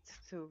for me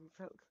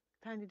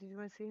Tanya, did you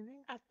want to say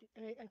anything?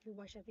 I can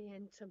watch at the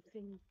end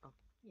something. Oh,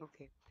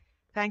 okay.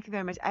 Thank you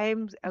very much.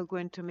 I'm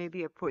going to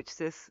maybe approach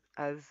this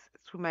as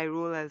through my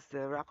role as the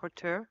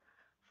rapporteur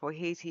for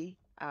Haiti.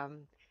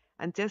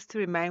 And just to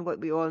remind what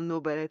we all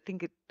know, but I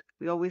think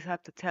we always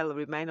have to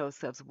remind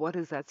ourselves, what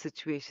is that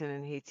situation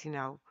in Haiti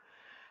now?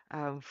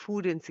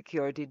 Food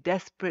insecurity,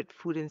 desperate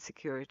food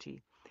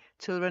insecurity,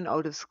 children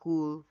out of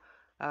school,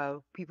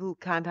 people who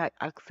can't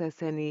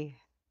access any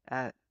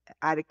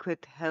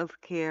adequate health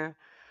care,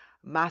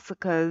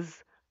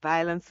 massacres,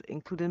 violence,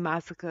 including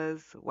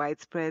massacres,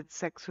 widespread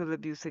sexual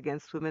abuse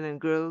against women and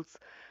girls,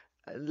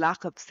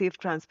 lack of safe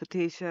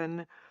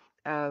transportation.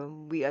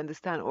 We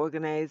understand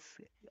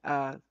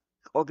uh,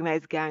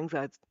 organized gangs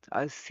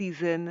are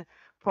seizing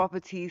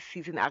property,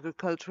 seizing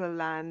agricultural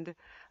land,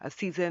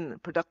 seizing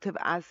productive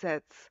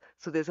assets.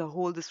 So there's a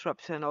whole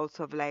disruption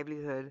also of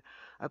livelihood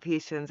of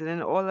Haitians. And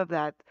in all of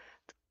that,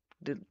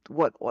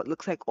 what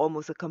looks like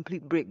almost a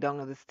complete breakdown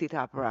of the state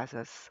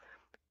apparatus.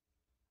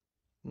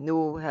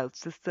 No health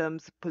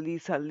systems,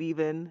 police are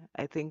leaving.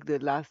 I think the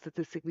last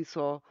statistic we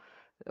saw,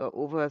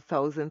 over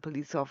 1,000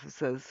 police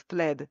officers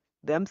fled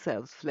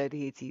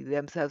Haiti,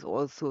 themselves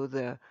also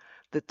the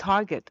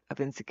target of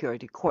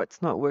insecurity,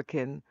 courts not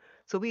working.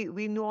 So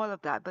we know all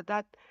of that, but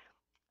I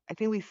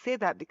think we say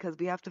that because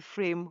we have to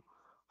frame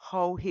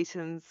how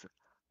Haitians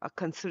are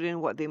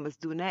considering what they must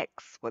do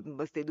next. What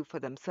must they do for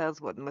themselves?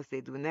 What must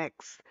they do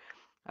next?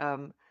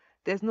 Um,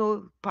 there's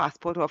no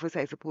passport office,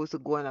 I suppose, to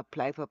go and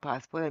apply for a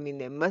passport. I mean,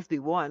 there must be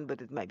one,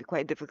 but it might be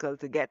quite difficult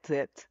to get to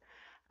it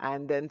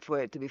and then for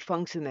it to be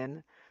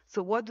functioning.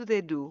 So what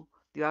do?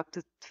 You have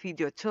to feed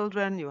your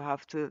children, you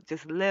have to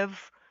just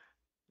live.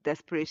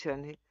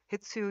 Desperation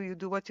hits you, you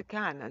do what you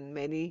can, and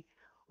many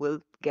will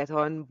get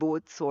on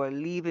boats or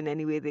leave in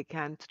any way they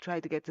can to try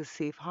to get to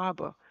safe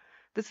harbor.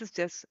 This is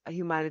just a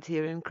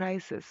humanitarian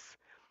crisis.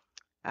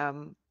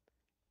 Um,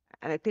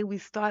 and I think we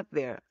start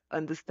there,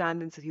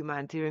 understanding it's a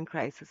humanitarian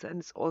crisis,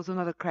 and it's also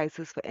not a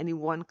crisis for any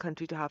one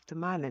country to have to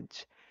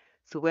manage.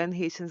 So when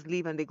Haitians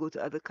leave and they go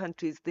to other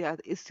countries, there are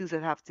issues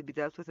that have to be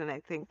dealt with, and I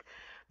think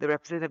the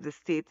representative of the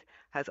state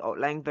has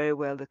outlined very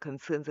well the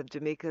concerns of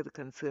Jamaica, the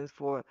concerns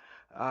for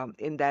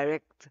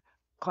indirect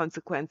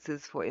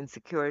consequences for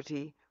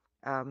insecurity,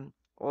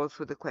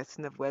 also the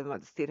question of whether or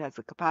not the state has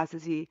the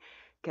capacity.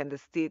 Can the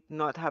state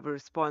not have a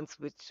response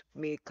which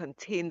may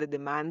contain the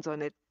demands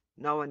on it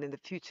now and in the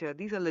future?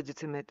 These are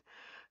legitimate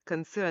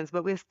concerns,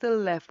 but we're still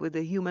left with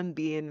a human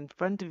being in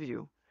front of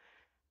you.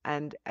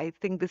 And I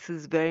think this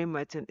is very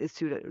much an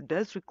issue that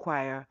does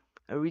require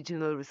a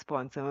regional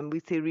response. And when we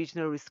say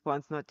regional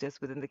response, not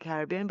just within the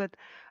Caribbean, but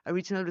a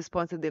regional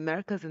response in the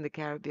Americas and the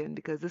Caribbean,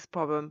 because this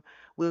problem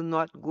will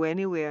not go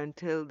anywhere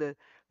until the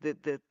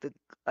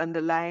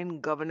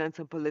underlying governance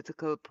and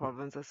political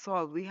problems are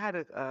solved. We had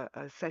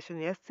a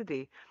session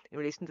yesterday in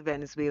relation to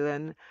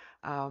Venezuelan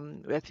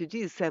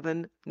refugees.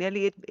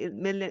 Nearly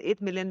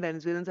 8 million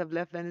Venezuelans have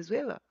left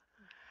Venezuela.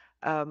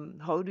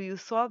 How do you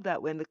solve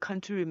that when the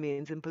country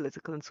remains in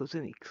political and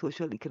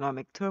social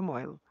economic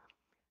turmoil?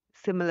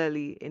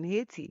 Similarly, in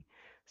Haiti.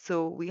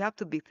 So we have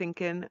to be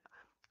thinking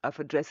of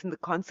addressing the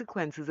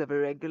consequences of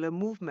irregular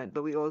movement,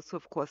 but we also,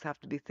 of course, have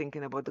to be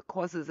thinking about the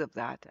causes of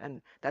that,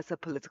 and that's a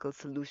political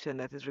solution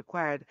that is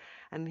required.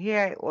 And here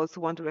I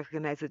also want to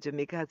recognize that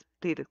Jamaica has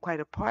played quite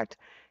a part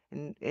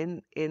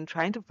in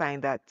trying to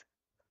find that,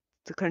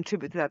 to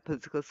contribute to that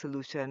political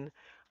solution,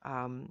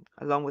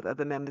 along with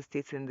other member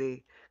states in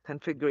the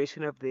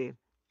configuration of the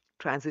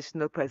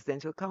Transitional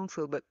Presidential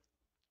Council. But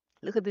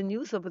look at the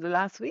news over the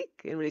last week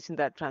in relation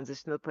to that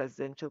Transitional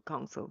Presidential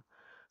Council.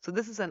 So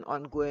this is an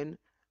ongoing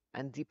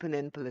and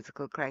deepening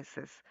political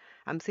crisis.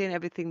 I'm saying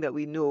everything that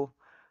we know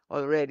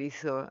already,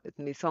 so it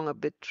may sound a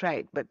bit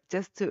trite, but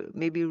just to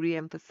maybe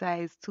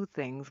re-emphasize two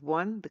things.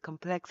 One, the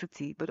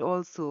complexity, but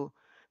also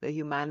the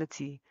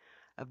humanity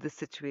of the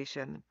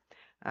situation.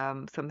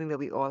 Something that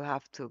we all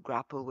have to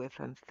grapple with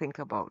and think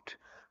about.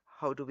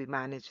 How do we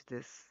manage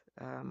this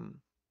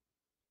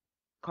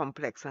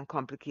complex and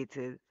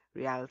complicated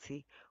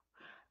reality?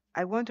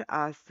 I want to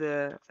ask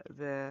the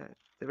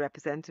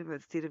representative of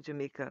the state of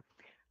Jamaica,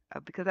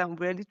 because I'm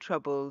really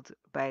troubled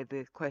by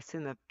the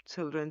question of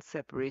children's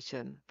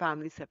separation,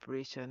 family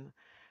separation,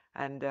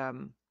 and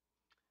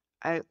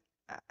I,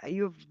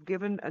 you've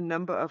given a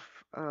number of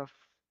of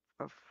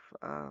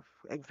of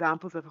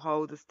examples of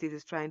how the state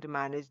is trying to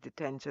manage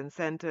detention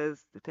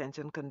centers,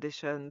 detention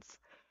conditions,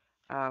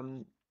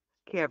 um,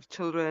 care of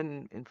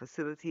children in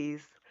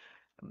facilities.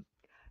 Um,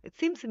 It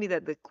seems to me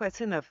that the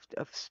question of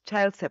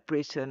child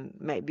separation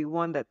might be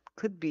one that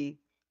could be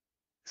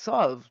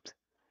solved.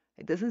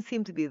 It doesn't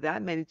seem to be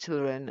that many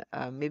children.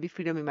 Maybe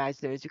Freedom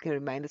Imaginaries, you can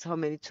remind us how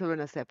many children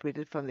are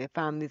separated from their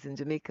families in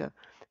Jamaica.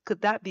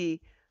 Could that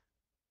be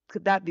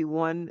could that be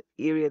one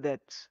area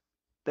that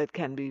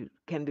can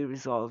be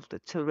resolved?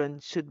 That children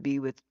should be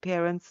with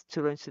parents,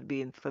 children should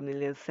be in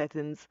familial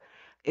settings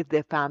if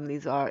their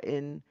families are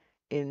in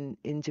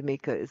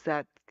Jamaica. Is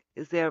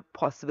there a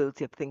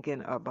possibility of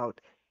thinking about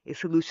a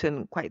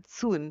solution quite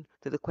soon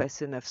to the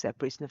question of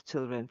separation of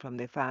children from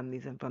their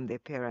families and from their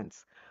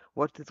parents?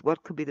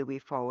 What could be the way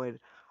forward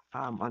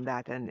on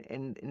that? And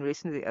in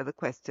relation to the other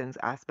questions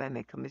asked by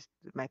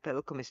my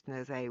fellow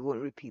commissioners, I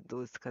won't repeat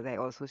those because I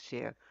also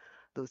share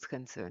those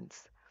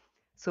concerns.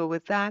 So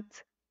with that,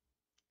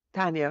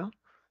 Tanya,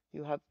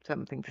 you have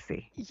something to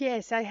say.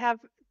 Yes, I have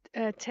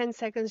 10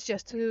 seconds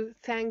just to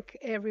thank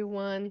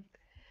everyone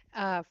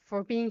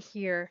for being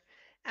here.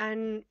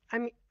 And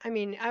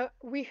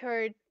we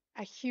heard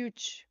a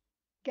huge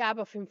gap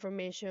of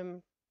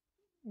information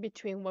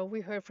between what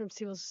we heard from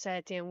civil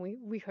society and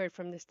we heard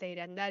from the state.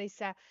 And that is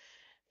a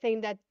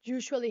thing that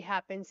usually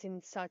happens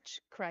in such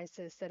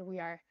crises that we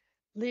are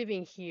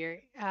living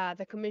here.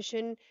 The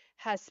Commission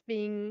has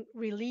been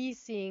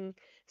releasing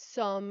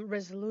some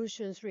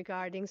resolutions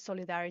regarding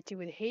solidarity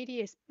with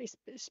Haiti,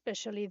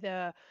 especially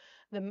the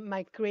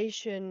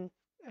migration.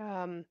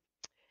 Um,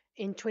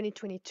 in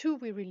 2022,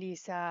 we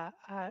released a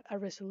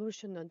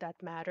resolution on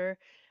that matter,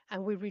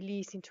 and we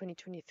released in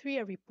 2023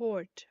 a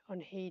report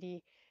on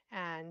Haiti,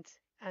 and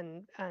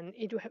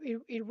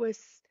it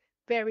was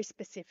very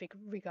specific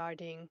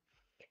regarding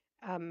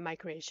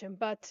migration.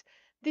 But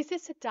this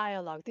is a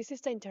dialogue. This is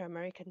the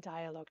Inter-American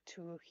dialogue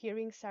too.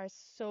 Hearings are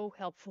so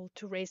helpful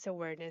to raise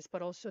awareness,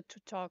 but also to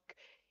talk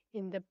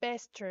in the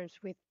best terms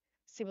with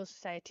civil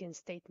society and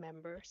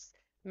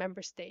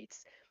member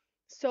states.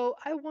 So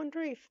I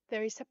wonder if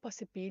there is a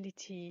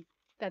possibility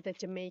that the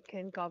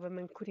Jamaican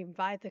government could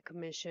invite the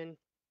Commission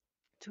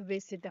to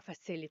visit the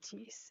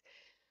facilities.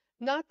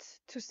 not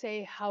to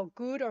say how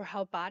good or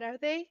how bad are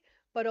they,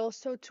 but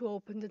also to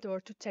open the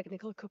door to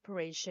technical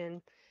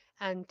cooperation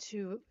and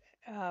to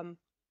um,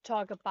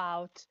 talk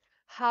about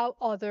how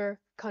other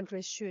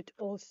countries should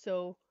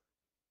also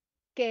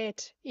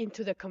get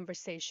into the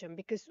conversation,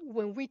 because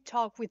when we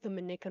talk with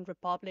Dominican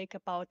Republic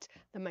about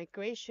the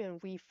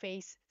migration, we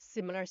face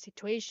similar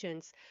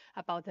situations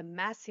about the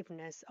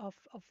massiveness of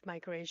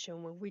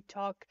migration. When we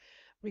talk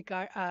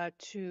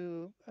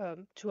to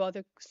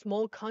other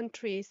small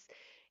countries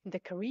in the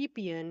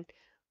Caribbean,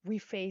 we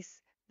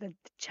face the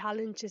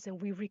challenges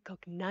and we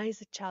recognize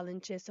the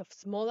challenges of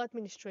small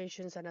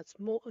administrations and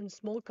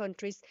small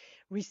countries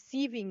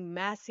receiving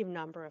massive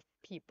number of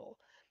people.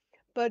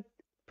 But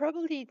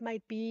probably it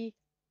might be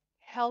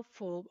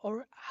helpful,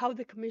 or how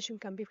the commission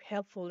can be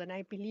helpful. And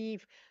I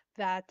believe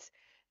that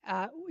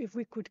if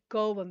we could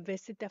go and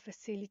visit the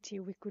facility,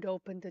 we could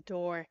open the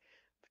door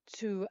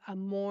to a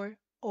more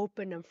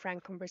open and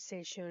frank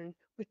conversation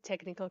with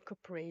technical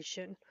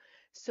cooperation.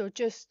 So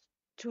just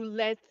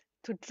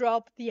to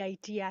drop the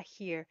idea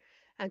here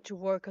and to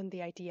work on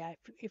the idea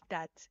if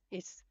that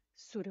is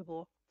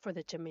suitable for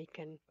the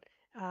Jamaican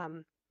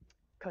um,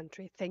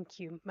 country. Thank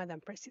you,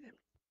 Madam President.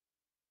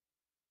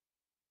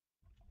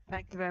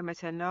 Thank you very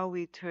much. And now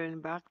we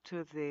turn back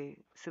to the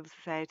Civil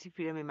Society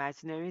Freedom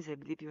Imaginaries. I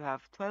believe you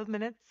have 12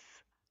 minutes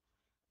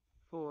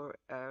for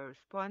a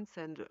response.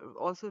 And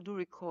also do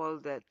recall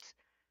that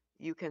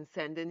you can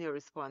send in your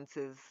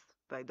responses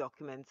by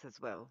documents as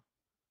well.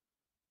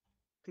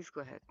 Please go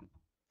ahead.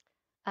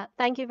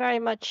 Thank you very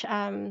much,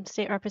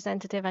 State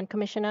Representative and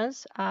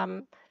Commissioners.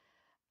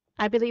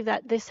 I believe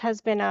that this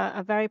has been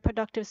a very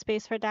productive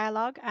space for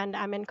dialogue, and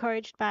I'm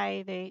encouraged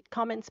by the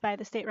comments by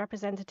the State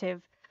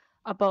Representative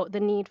about the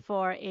need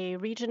for a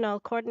regional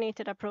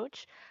coordinated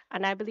approach.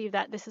 And I believe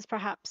that this is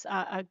perhaps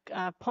a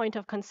point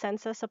of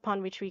consensus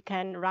upon which we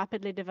can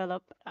rapidly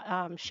develop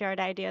shared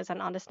ideas and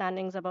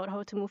understandings about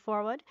how to move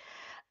forward.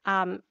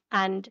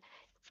 And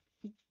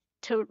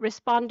to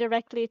respond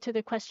directly to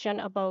the question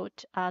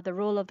about the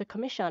role of the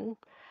Commission,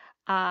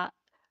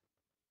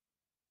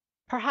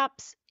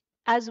 perhaps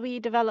as we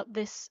develop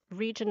this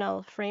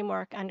regional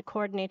framework and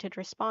coordinated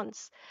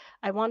response,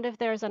 I wonder if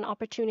there's an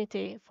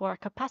opportunity for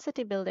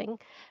capacity building,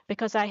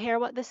 because I hear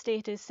what the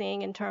state is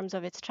saying in terms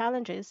of its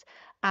challenges.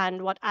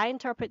 And what I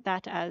interpret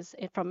that as,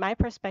 from my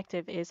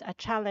perspective, is a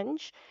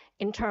challenge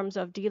in terms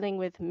of dealing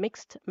with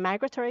mixed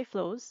migratory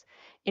flows,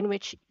 in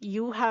which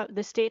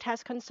the state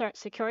has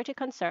security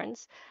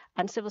concerns,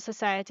 and civil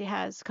society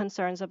has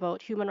concerns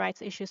about human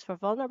rights issues for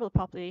vulnerable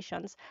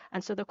populations.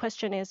 And so the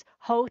question is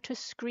how to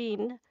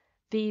screen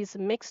these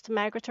mixed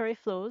migratory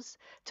flows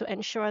to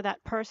ensure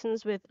that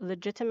persons with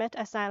legitimate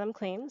asylum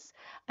claims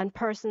and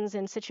persons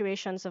in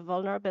situations of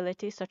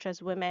vulnerability, such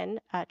as women,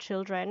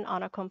 children,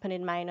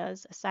 unaccompanied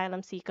minors,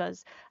 asylum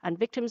seekers, and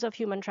victims of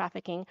human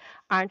trafficking,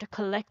 aren't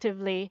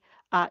collectively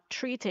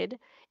treated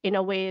in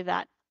a way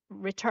that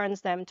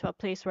returns them to a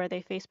place where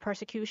they face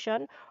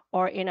persecution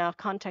or in a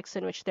context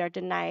in which they're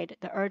denied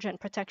the urgent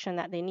protection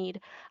that they need.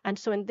 And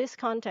so in this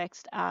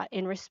context,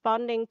 in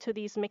responding to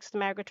these mixed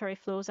migratory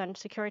flows and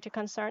security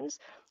concerns,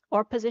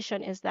 our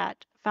position is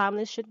that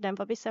families should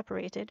never be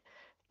separated,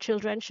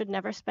 children should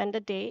never spend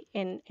a day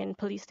in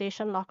police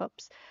station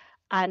lockups,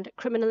 and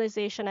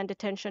criminalization and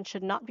detention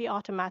should not be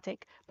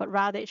automatic, but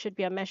rather it should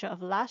be a measure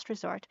of last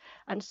resort.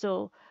 And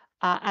so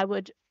I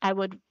would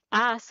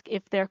ask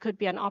if there could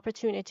be an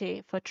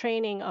opportunity for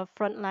training of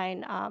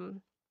frontline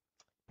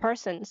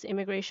persons,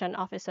 immigration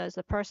officers,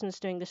 the persons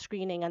doing the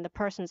screening and the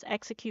persons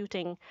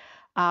executing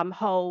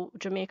how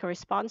Jamaica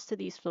responds to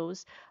these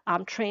flows,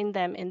 train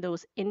them in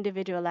those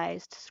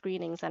individualized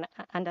screenings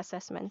and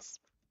assessments.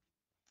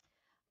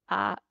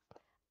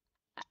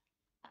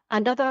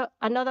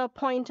 Another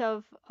point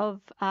of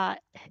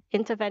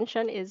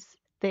intervention is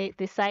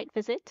the site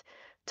visit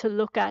to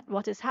look at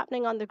what is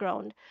happening on the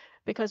ground,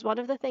 because one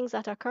of the things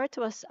that occurred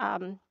to us,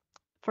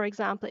 for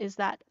example, is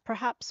that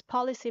perhaps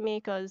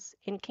policymakers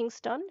in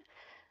Kingston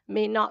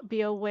may not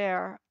be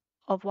aware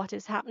of what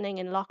is happening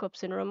in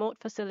lockups in remote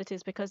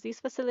facilities, because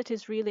these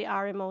facilities really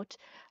are remote.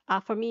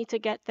 For me to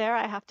get there,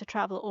 I have to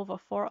travel over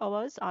 4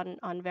 hours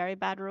on very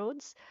bad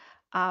roads.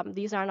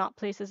 These are not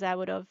places I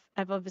would have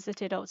ever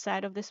visited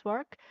outside of this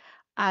work.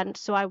 And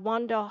so I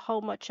wonder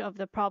how much of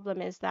the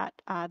problem is that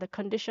the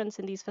conditions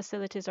in these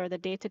facilities or the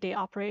day-to-day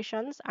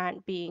operations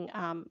aren't being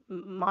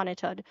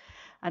monitored.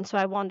 And so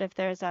I wonder if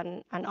there's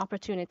an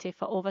opportunity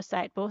for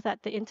oversight, both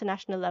at the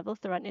international level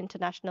through an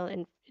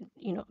international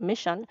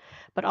mission,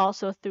 but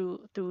also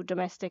through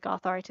domestic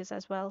authorities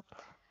as well.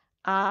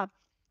 I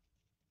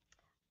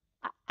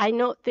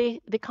note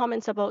the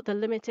comments about the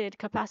limited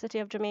capacity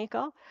of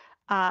Jamaica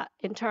and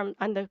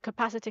the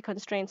capacity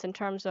constraints in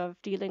terms of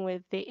dealing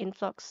with the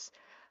influx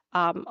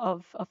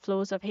of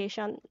flows of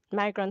Haitian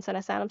migrants and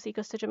asylum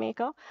seekers to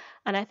Jamaica.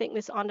 And I think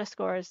this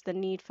underscores the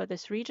need for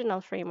this regional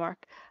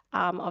framework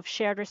of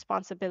shared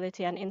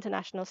responsibility and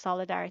international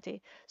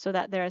solidarity, so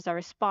that there is a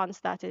response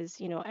that is,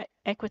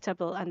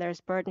 equitable and there's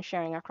burden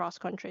sharing across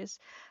countries.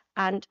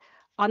 And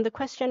on the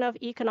question of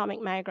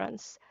economic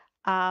migrants,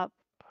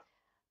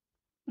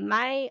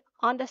 My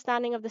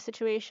understanding of the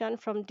situation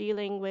from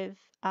dealing with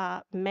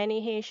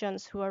many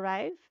Haitians who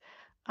arrive,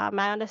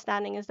 my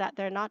understanding is that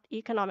they're not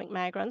economic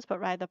migrants, but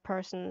rather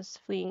persons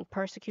fleeing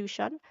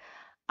persecution.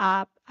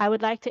 I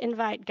would like to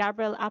invite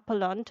Gabriel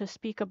Apollon to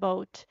speak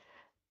about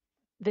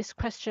this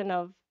question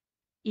of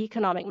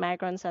economic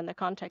migrants and the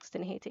context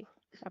in Haiti.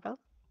 Gabriel?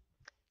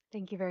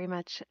 Thank you very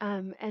much.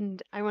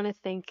 And I want to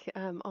thank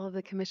all of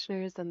the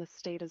commissioners and the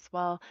state as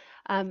well.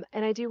 And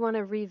I do want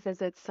to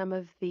revisit some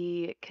of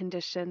the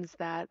conditions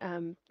that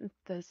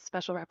the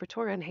special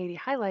rapporteur on Haiti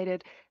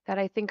highlighted that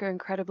I think are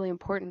incredibly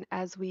important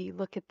as we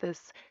look at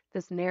this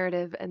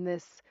narrative and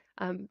this.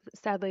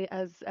 Sadly,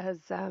 as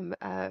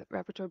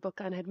Rapporteur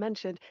Bocan had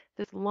mentioned,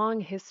 this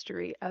long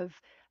history of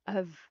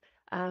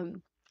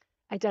um,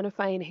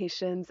 identifying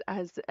Haitians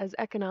as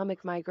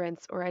economic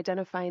migrants or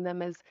identifying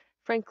them as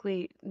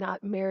frankly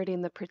not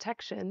meriting the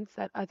protections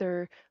that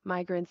other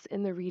migrants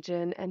in the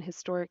region and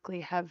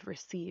historically have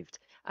received.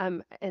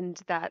 And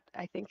that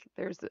I think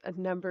there's a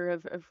number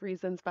of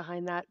reasons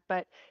behind that.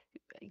 But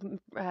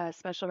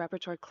Special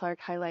Rapporteur Clark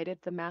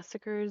highlighted the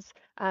massacres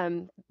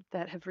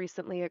that have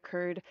recently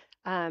occurred.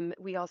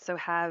 We also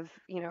have,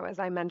 as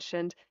I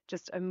mentioned,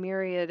 just a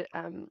myriad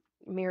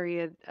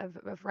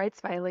of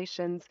rights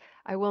violations.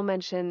 I will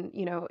mention,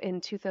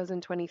 in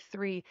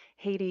 2023,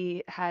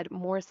 Haiti had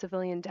more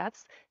civilian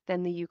deaths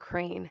than the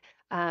Ukraine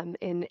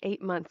in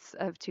 8 months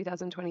of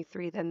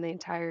 2023 than the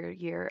entire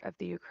year of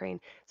the Ukraine.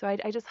 So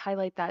I just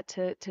highlight that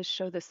to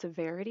show the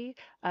severity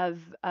of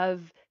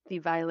the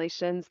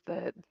violations,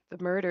 the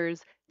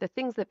murders, the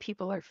things that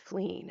people are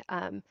fleeing.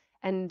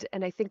 And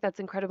I think that's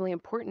incredibly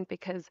important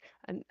because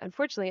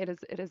unfortunately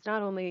it is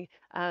not only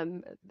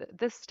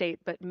this state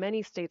but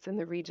many states in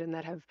the region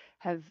that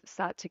have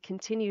sought to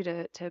continue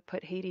to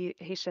put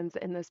Haitians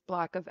in this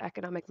block of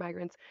economic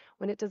migrants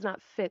when it does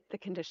not fit the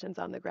conditions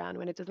on the ground,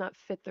 when it does not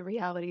fit the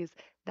realities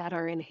that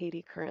are in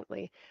Haiti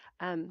currently.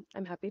 I'm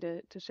happy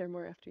to share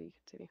more after you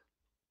continue.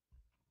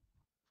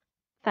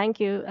 Thank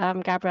you,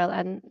 Gabriel.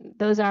 And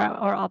those are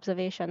our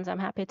observations. I'm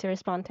happy to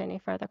respond to any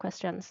further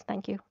questions.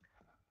 Thank you.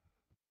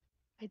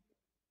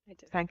 I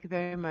did. Thank you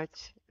very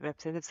much.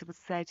 Representative Civil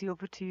Society,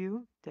 over to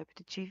you,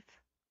 Deputy Chief.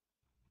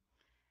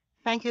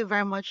 Thank you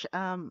very much,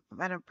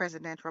 Madam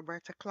President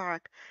Roberta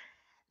Clark.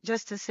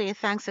 Just to say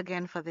thanks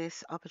again for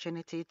this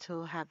opportunity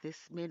to have this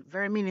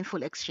very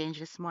meaningful exchange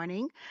this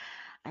morning.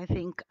 I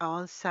think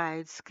all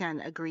sides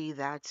can agree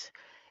that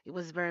it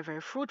was very,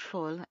 very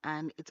fruitful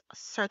and it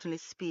certainly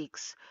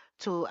speaks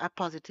to a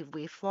positive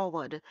way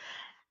forward.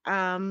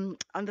 On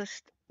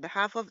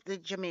behalf of the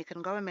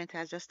Jamaican government,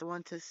 I just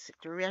want to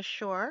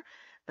reassure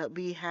that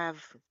we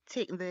have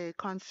taken the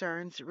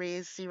concerns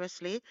raised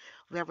seriously.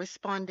 We have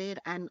responded,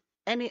 and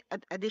any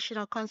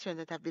additional concerns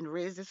that have been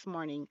raised this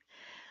morning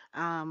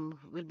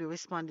will be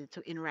responded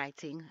to in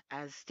writing,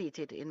 as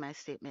stated in my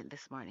statement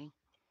this morning.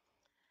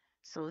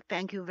 So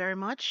thank you very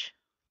much.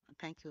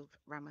 Thank you,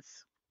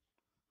 Ramos.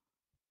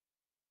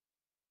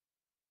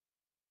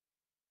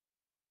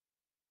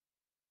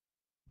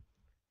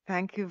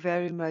 Thank you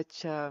very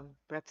much,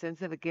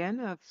 Representative again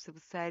of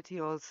Civil Society,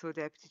 also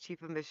Deputy Chief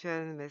of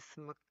Mission, Ms.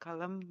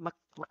 McCullum.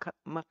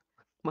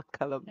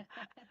 McCullum.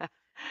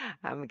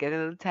 I'm getting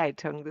a little tight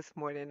tongue this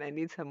morning. I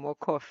need some more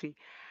coffee.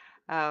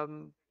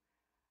 Um,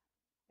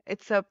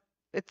 it's a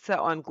it's an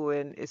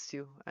ongoing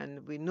issue,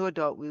 and we no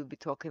doubt we'll be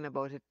talking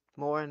about it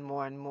more and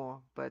more and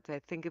more. But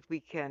I think if we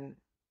can,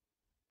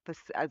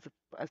 as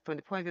from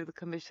the point of view of the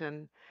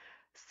Commission,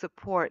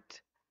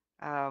 support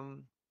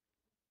um,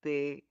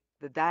 the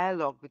the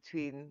dialogue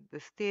between the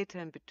state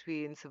and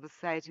between civil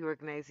society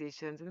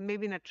organizations, and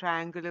maybe in a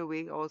triangular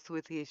way also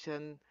with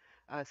Haitian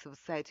civil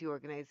society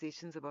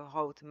organizations about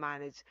how to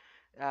manage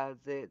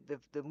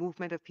the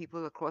movement of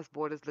people across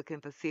borders looking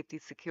for safety,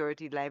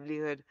 security,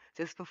 livelihood,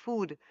 just for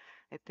food.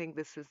 I think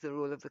this is the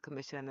role of the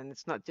Commission, and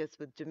it's not just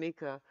with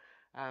Jamaica.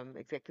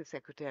 Executive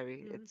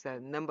Secretary, it's a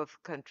number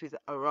of countries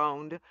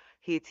around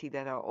Haiti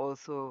that are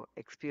also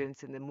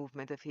experiencing the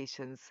movement of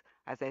Haitians,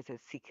 as I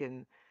said,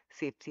 seeking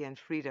safety and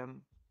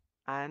freedom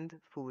and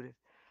food.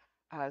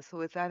 So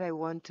with that, I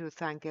want to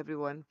thank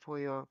everyone for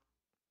your,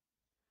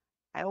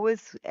 I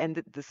always end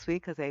it this way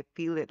because I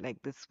feel it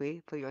like this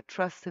way, for your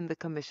trust in the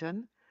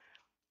Commission.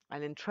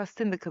 And in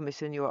trusting the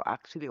Commission, you are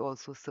actually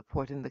also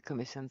supporting the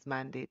Commission's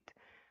mandate.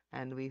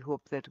 And we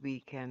hope that we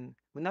can,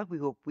 well, not we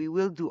hope, we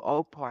will do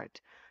our part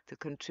to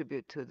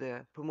contribute to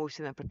the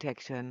promotion and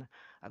protection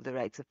of the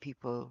rights of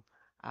people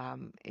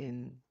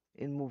in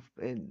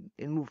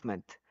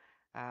movement,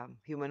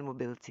 human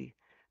mobility.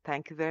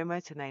 Thank you very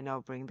much, and I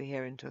now bring the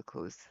hearing to a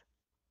close.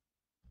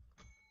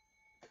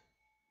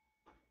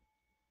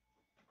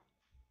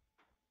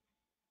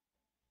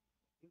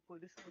 You go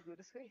this way, go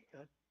this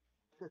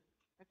way.